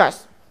you do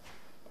this?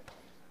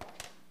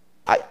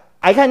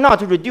 I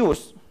cannot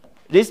reduce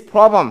this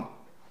problem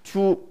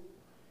to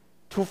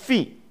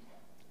phi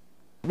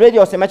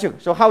radial symmetric.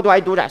 So how do I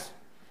do that?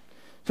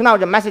 So now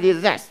the method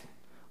is this.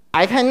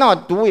 I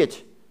cannot do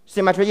it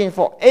symmetrization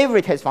for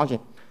every test function.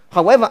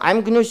 However,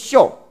 I'm going to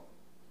show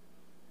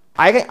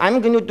I'm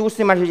going to do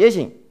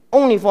symmetrization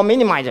only for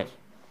minimizers.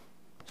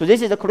 So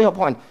this is the critical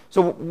point.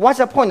 So what's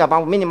the point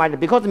about minimizer?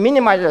 Because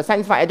minimizer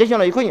satisfies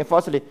additional equation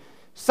firstly.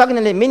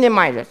 Secondly,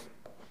 minimizers,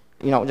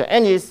 the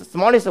n is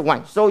smallest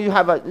one. So you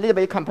have a little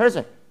bit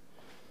comparison.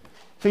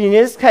 So in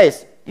this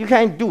case, you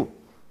can do.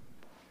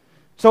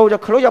 So the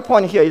closure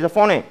point here is the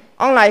following.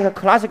 Unlike a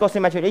classical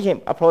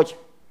symmetrization approach,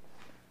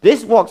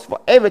 this works for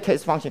every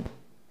case function.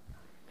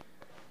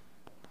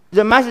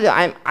 The method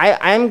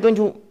I'm going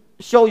to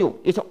show you,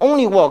 it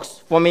only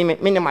works for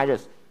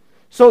minimizers.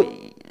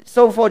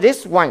 So for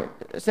this one,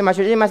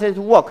 symmetrization method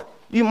to work,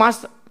 you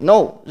must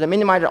know the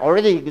minimizer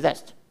already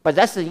exists. But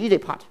that's the easy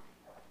part.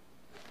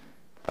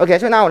 Okay,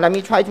 so now let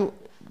me try to,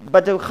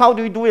 but how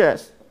do we do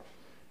this?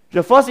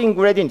 The first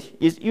ingredient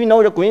is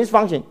the Green's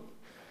function.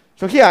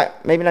 So here,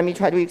 maybe let me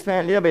try to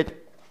explain a little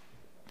bit.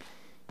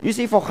 You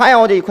see, for higher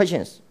order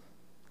equations,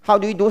 how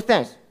do you do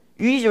things?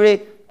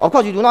 Usually, of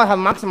course, you do not have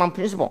maximum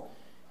principle.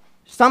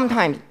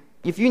 Sometimes,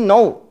 if you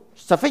know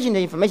sufficient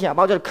information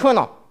about the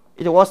kernel,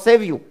 it will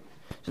save you.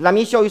 So let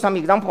me show you some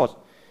examples.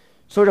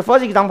 So the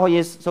first example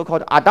is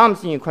so-called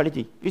Adams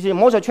inequality. You see,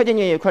 most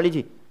Schrodinger's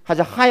inequality has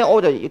a higher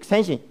order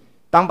extension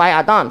done by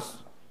Adams,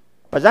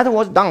 but that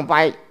was done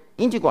by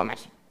integral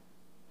method.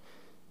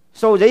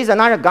 So there is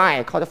another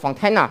guy called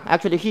Fontana.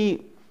 Actually,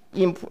 he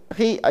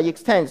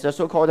extends the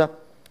so-called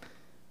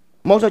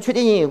most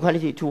Schrodinger's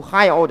inequality to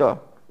higher order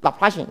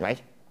Laplacian,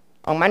 right?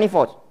 On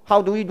manifolds.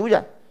 How do we do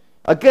that?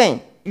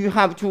 Again, you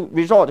have to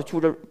resort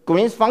to the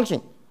Green's function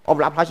of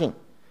Laplacian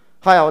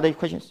higher order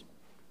equations.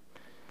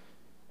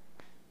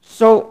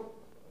 So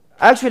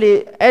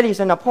actually, Ellis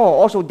and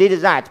Paul also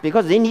did that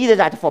because they needed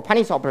that for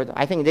Paneitz operator.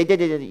 I think they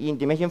did it in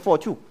dimension 4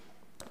 too,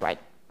 right?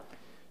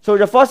 So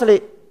the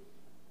firstly,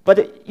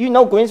 but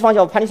Green's function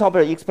of Paneitz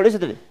operator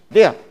explicitly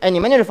there, an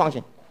imaginary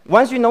function.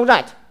 Once you know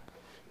that,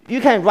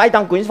 you can write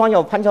down Green's function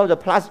of Paneitz operator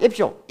plus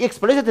epsilon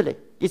explicitly.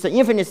 It's an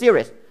infinite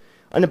series,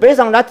 and based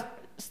on that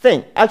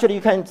thing, actually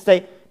you can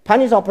say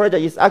Paneitz operator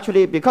is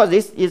actually, because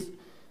this is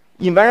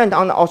invariant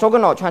on the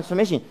orthogonal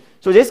transformation.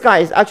 So this guy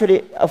is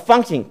actually a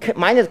function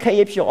minus k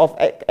epsilon of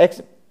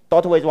x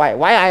dot with y.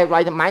 Why I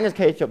write minus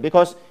k epsilon?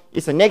 Because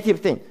it's a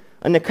negative thing,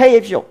 and the k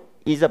epsilon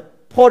is a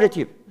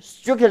positive,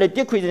 strictly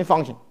decreasing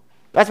function.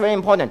 That's very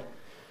important.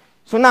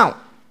 So now,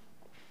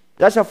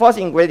 that's the first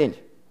ingredient.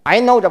 I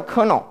know the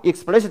kernel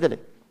explicitly.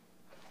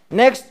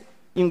 Next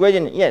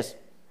ingredient, yes.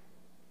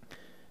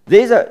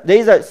 There is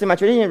a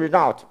symmetrization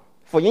result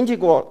for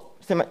integral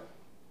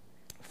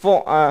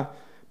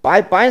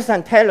by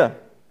Bernstein-Taylor.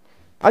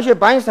 Actually,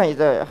 Bernstein is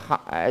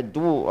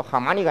do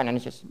harmonic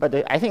analysis, but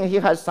I think he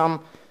has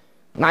some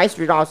nice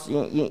results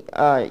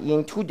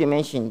in 2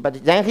 dimensions.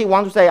 But then he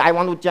wants to say, I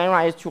want to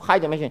generalize to high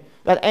dimension.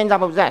 That ends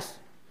up with this.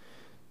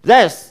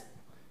 This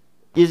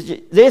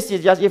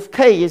is just if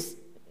k is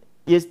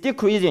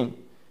decreasing.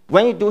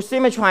 When you do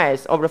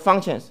symmetrize of the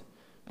functions,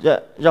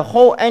 the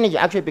whole energy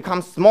actually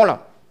becomes smaller,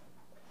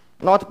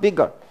 not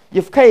bigger.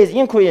 If k is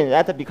increasing,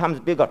 that becomes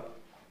bigger.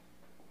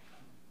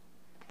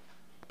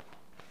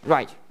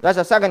 Right, that's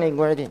the second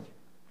ingredient.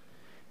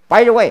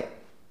 By the way,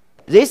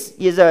 this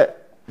is a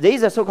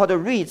so-called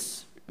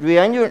Ritz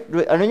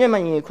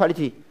rearrangement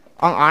inequality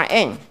on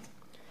Rn.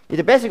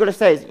 It basically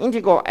says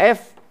integral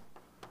f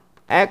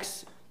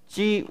x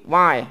g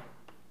y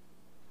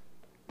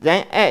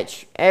then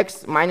h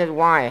x minus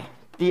y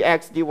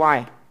dx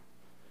dy.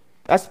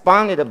 That's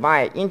bounded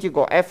by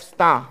integral f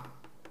star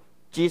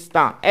g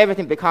star.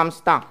 Everything becomes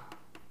star.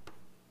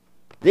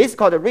 This is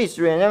called the Ritz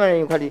rearrangement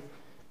inequality.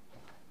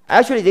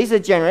 Actually, this is a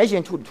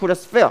generation to the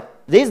sphere.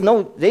 There is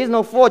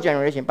no 4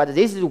 generation, but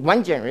this is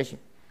 1 generation.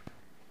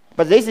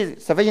 But this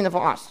is sufficient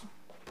for us.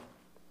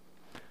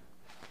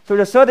 So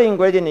the third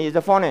ingredient is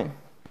the following.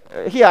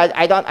 Here,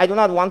 I do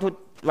not want to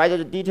write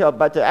the detail,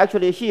 but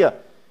actually here,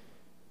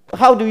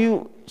 how do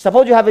you,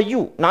 suppose you have a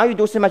u, now you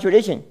do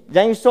symmetrization,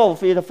 then you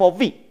solve it for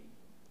v.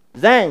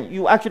 Then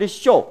you actually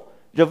show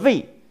the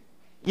v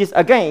is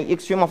again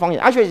extreme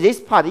function. Actually, this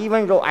part,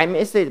 even though I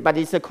missed it, but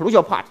it's a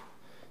crucial part.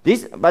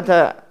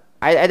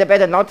 I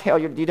better not tell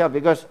you the detail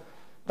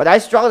but I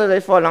struggled with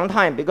it for a long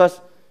time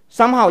because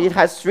somehow it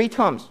has 3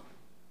 terms.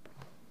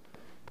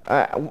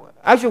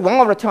 Actually, one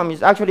of the terms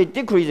is actually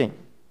decreasing,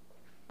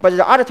 but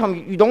the other term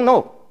you don't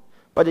know.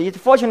 But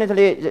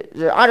fortunately,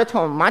 the other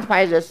term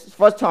multiplies the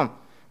first term.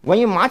 When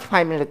you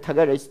multiply them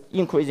together, it's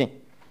increasing.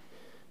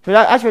 So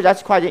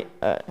that's quite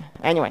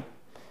anyway.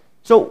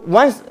 So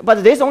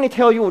but this only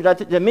tells you that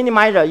the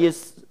minimizer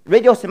is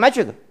radial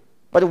symmetric.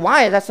 But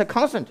why? That's a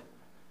constant.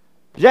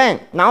 Then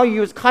now you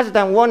use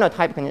Cartan-Werner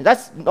type condition.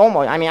 That's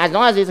normal. I mean, as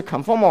long as it's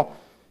conformal,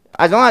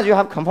 as long as you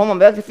have conformal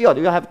vector field,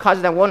 you have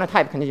Cartan-Werner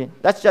type condition.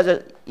 That's just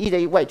an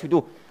easy way to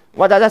do.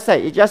 What does that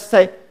say? It just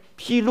say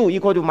p lu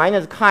equal to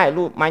minus chi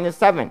lu minus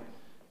 7.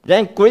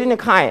 Then gradient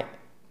chi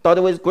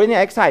dot with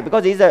gradient xi,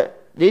 because this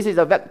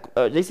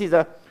is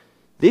a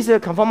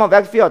conformal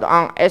vector field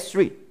on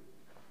S3.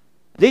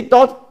 They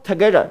dot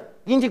together,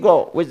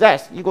 integral with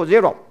this equals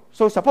 0.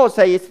 So suppose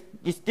say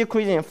it's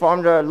decreasing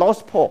from the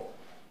loss pole.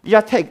 You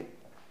just take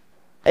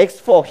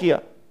x4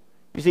 here.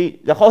 You see,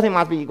 the whole thing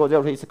must be equal to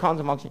 0. It's a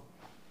constant function.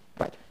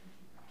 Right.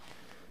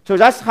 So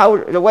that's how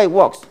the way it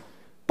works.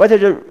 But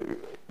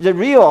the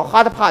real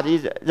hard part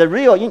is the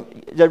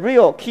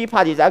real key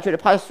part is actually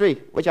part 3,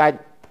 which I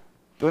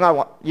do not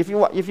want. If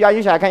you are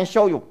interested, I can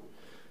show you.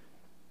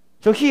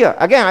 So here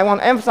again, I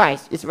want to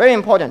emphasize it's very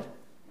important.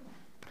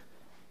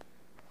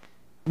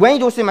 When you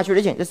do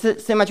symmetrization, the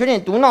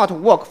symmetrization do not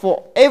work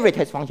for every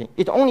test function.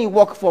 It only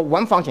works for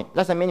one function.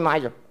 That's a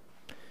minimizer.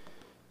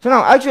 So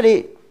now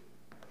actually,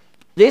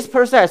 this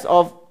process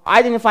of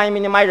identifying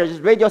minimizer is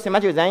radial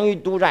symmetric. Then you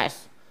do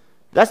rest.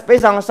 That's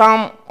based on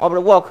some of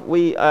the work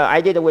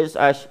I did with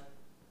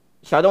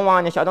Xiaodong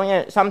Wang and Xiaodong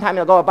Yan some time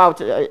ago about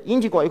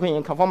integral equation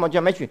in conformal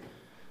geometry.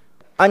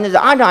 And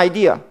the other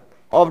idea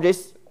of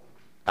this,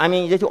 I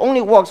mean, it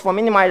only works for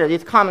minimizer.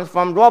 It comes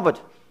from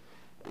Robert,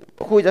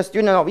 who is a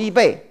student of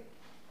eBay.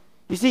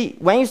 You see,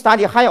 when you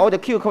study higher order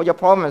Q curvature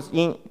problems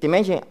in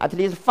dimension at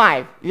least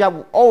 5,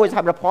 you always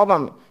have the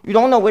problem. You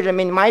don't know whether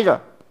minimizer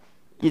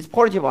is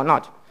positive or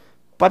not.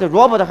 But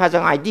Robert has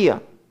an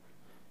idea.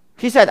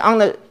 He said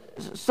under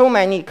so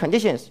many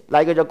conditions,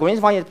 like the Green's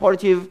function is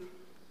positive,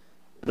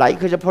 like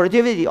the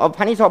positivity of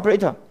Paneitz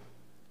operator,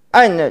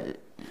 and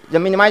the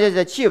minimizer is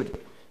achieved,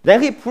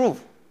 then he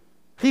proved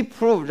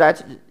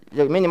that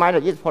the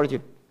minimizer is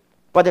positive.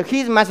 But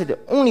his method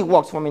only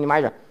works for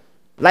minimizer.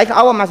 Like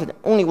our method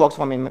only works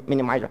for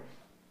minimizer,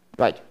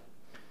 right?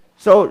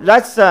 So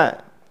that's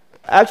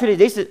actually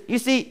this is, you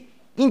see,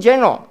 in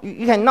general,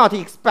 you cannot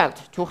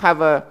expect to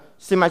have a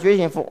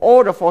symmetrization for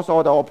all the first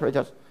order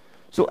operators.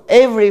 So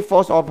every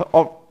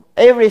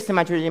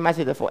symmetrization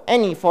method for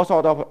any first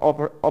order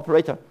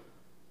operator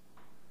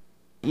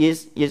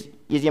is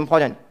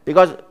important,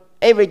 because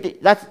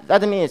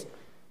that means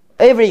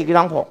every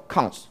example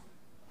counts,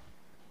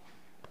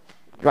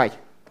 right?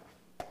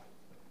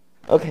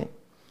 Okay,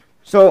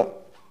 so.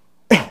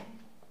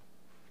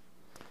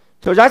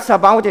 So that's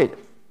about it.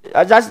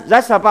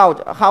 That's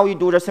about how you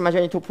do the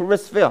symmetrization to prove the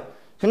sphere.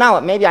 So now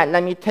maybe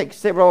let me take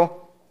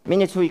several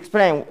minutes to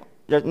explain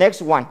the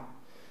next one.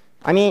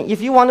 I mean,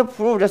 if you want to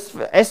prove the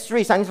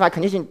S3 satisfies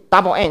condition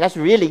double N, that's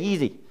really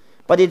easy.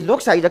 But it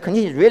looks like the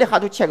condition is really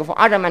hard to check for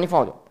other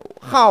manifold.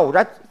 How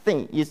that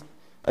thing is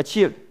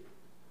achieved.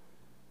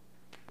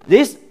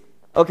 So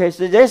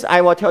this I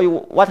will tell you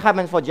what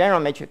happens for general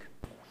metric.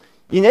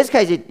 In this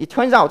case, it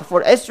turns out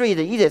for S3 is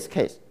the easiest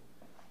case.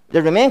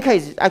 The remaining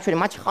case is actually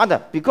much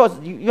harder because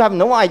you have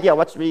no idea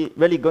what's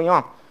really going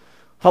on.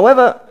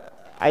 However,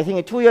 I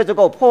think 2 years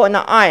ago, Paul and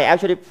I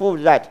actually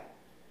proved that.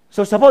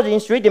 So suppose in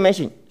 3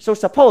 dimensions, so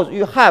suppose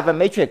you have a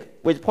matrix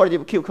with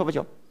positive Q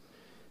curvature.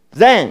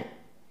 Then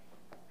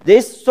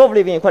this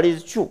self-leaving inequality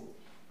is true.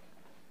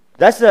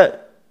 That's a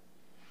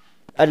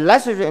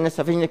lesser than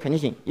sufficient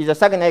condition. Is the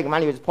second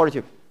eigenvalue is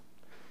positive.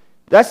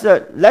 That's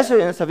the lesser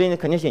than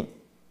sufficient condition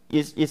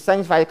is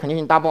satisfied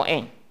condition double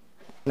N,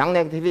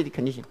 non-negativity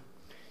condition.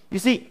 You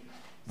see,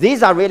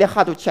 these are really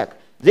hard to check.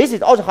 This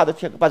is also hard to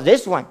check, but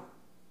this one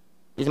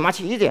is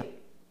much easier.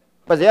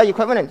 But they are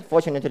equivalent,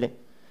 fortunately.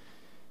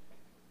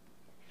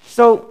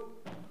 So,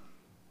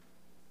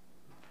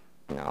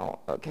 no,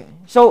 okay.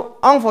 So,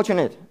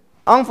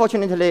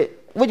 unfortunately,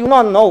 we do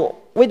not know.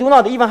 We do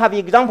not even have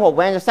example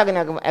when the second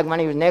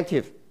eigenvalue is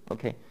negative.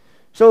 Okay.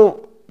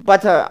 So,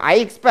 but I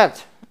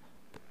expect.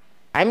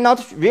 I'm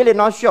really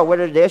not sure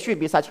whether there should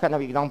be such kind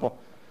of example.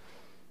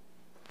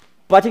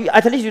 But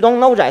at least you don't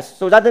know that,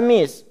 so that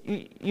means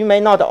you may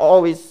not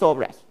always solve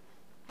that.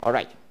 All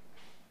right.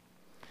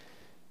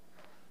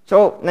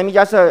 So let me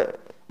just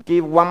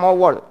give one more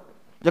word.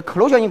 The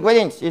closure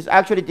invariance is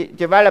actually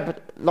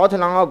developed not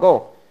long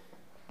ago.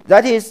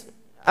 That is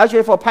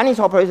actually for Paneitz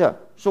operator.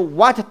 So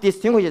what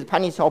distinguishes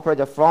Paneitz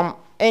operator from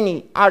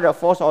any other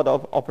first order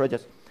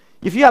operators?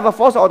 If you have a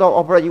first order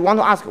operator, you want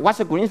to ask what's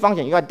the Green's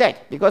function, you are dead,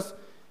 because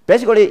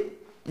basically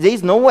there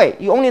is no way.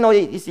 You only know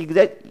its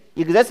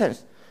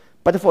existence.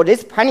 But for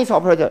this Paneitz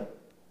operator,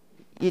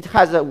 it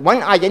has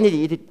one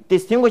identity. It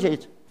distinguishes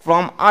it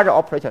from other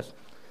operators.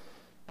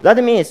 That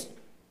means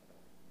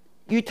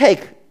you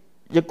take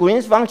the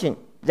Green's function,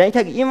 then you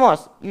take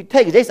inverse. You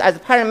take this as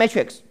parent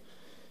matrix.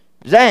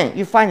 Then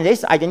you find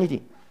this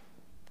identity.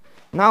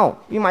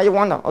 Now, you might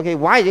wonder, okay,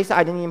 why is this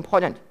identity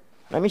important?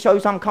 Let me show you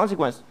some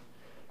consequence.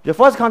 The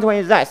first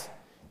consequence is this.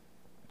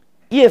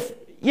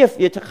 If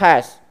it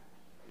has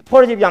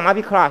positive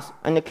Yamabe class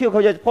and the Q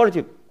curvature is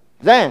positive,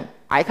 then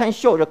I can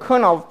show the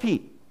kernel of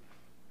P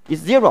is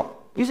 0.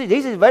 You see,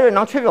 this is very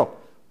non-trivial.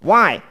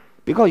 Why?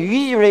 Because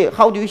usually,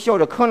 how do you show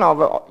the kernel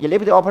of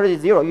elliptic operator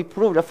is 0? You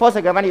prove the first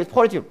eigenvalue is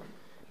positive.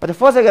 But the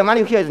first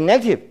eigenvalue here is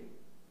negative.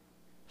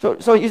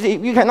 So you see,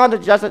 you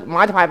cannot just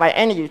multiply by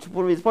energy to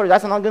prove it's positive.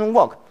 That's not going to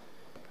work.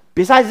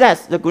 Besides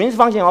that, the Green's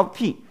function of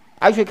P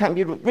actually can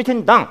be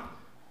written down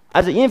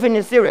as an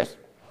infinite series.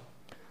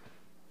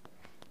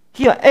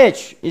 Here,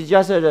 H is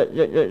just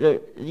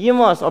the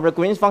inverse of the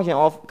Green's function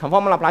of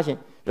conformal Laplacian.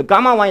 The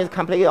gamma one is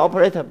complete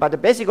operator, but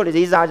basically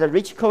these are the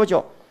rich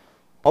curvature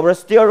of the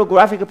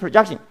stereographic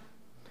projection.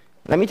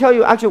 Let me tell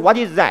you actually what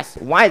is that,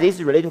 why this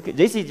is related to,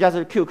 this is just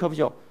a Q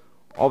curvature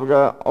of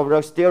the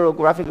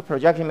stereographic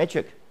projection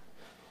matrix.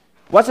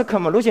 What's the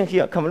convolution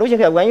here? Convolution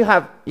here, when you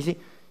have, you see,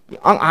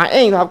 on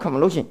Rn you have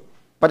convolution.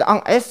 But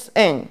on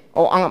Sn,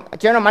 or on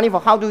general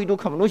manifold, how do you do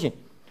convolution?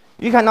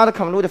 You cannot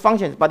convolute the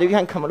functions, but you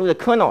can convolute the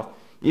kernels.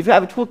 If you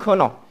have two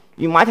kernels,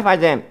 you multiply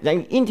them, then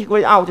you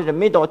integrate out the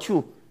middle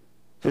two.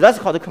 So that's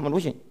called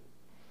convolution.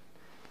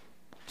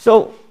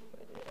 So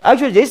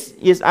actually, this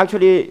is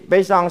actually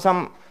based on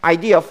some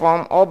idea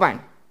from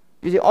Orban.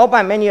 You see,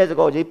 Orban many years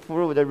ago, they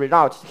proved the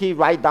results. He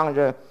write down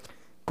the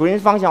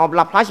Green's function of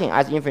Laplacian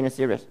as infinite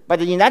series.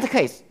 But in that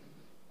case,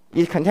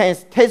 it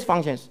contains test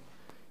functions.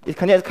 It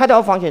contains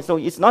cutoff functions, so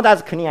it's not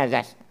as clean as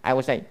that, I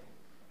would say.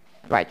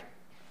 Right.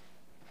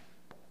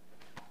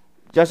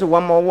 Just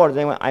one more word,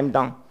 then I'm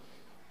done.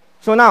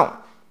 So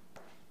now,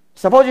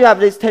 suppose you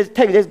have this, take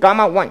this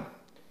gamma 1.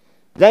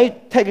 Then you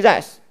take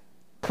this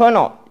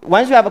kernel.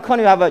 Once you have a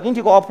kernel, you have an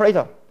integral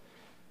operator.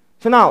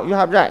 So now you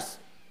have this.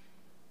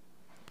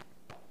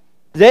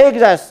 There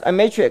exists a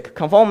matrix,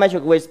 conformal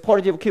matrix with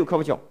positive Q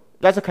curvature.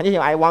 That's a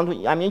condition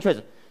I'm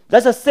interested.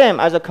 That's the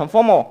same as a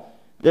conformal.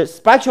 The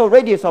spectral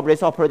radius of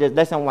this operator is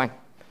less than 1.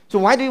 So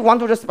why do you want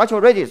to do the spectral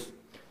radius?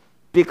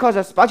 Because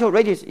the spectral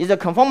radius is a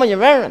conformal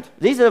invariant.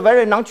 This is a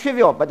very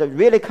non-trivial but a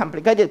really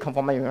complicated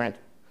conformal invariant.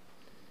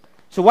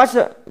 So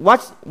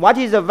what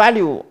is the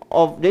value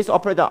of this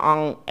operator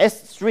on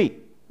S3?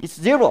 It's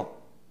 0.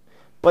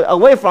 But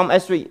away from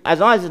S3, as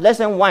long as it's less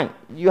than 1,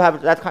 you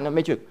have that kind of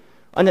matrix.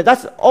 And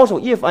that's also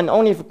if and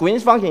only if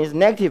Green's function is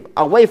negative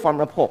away from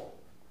the pole.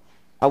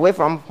 Away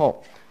from the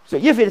pole. So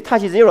if it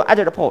touches 0 at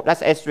the pole,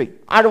 that's S3.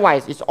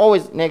 Otherwise, it's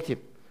always negative.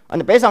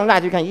 And based on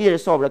that, you can easily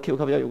solve the Q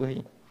curvature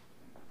equation.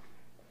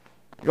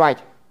 Right.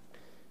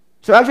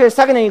 So actually,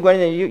 second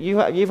equation, you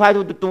have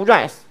to do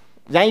this.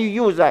 Then you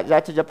use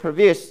the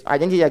previous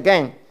identity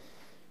again.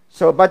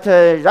 So, but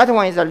that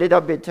one is a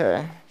little bit,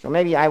 so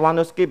maybe I want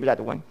to skip that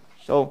one.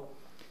 So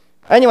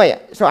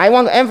anyway, so I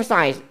want to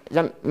emphasize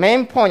the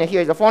main point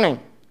here is the following.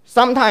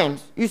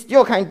 Sometimes you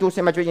still can do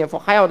symmetry for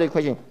higher order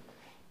equation,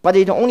 but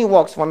it only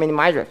works for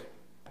minimizers.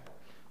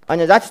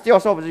 And that still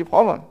solves the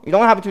problem. You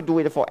don't have to do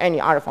it for any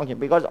other function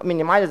because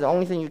minimizer is the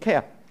only thing you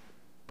care.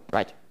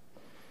 Right.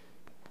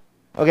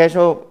 Okay,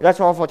 so that's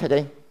all for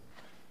today.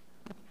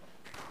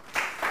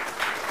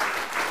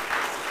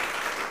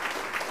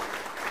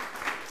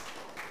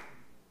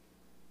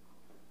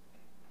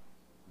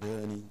 Are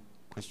there any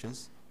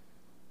questions?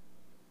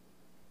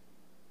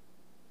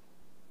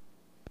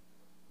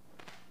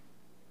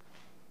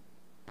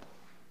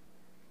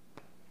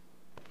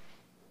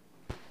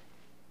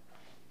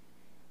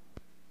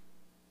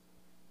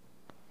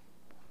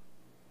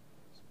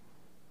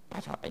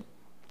 That's all right.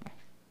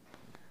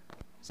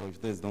 So if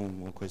there's no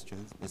more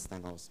questions, let's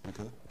thank our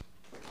speaker.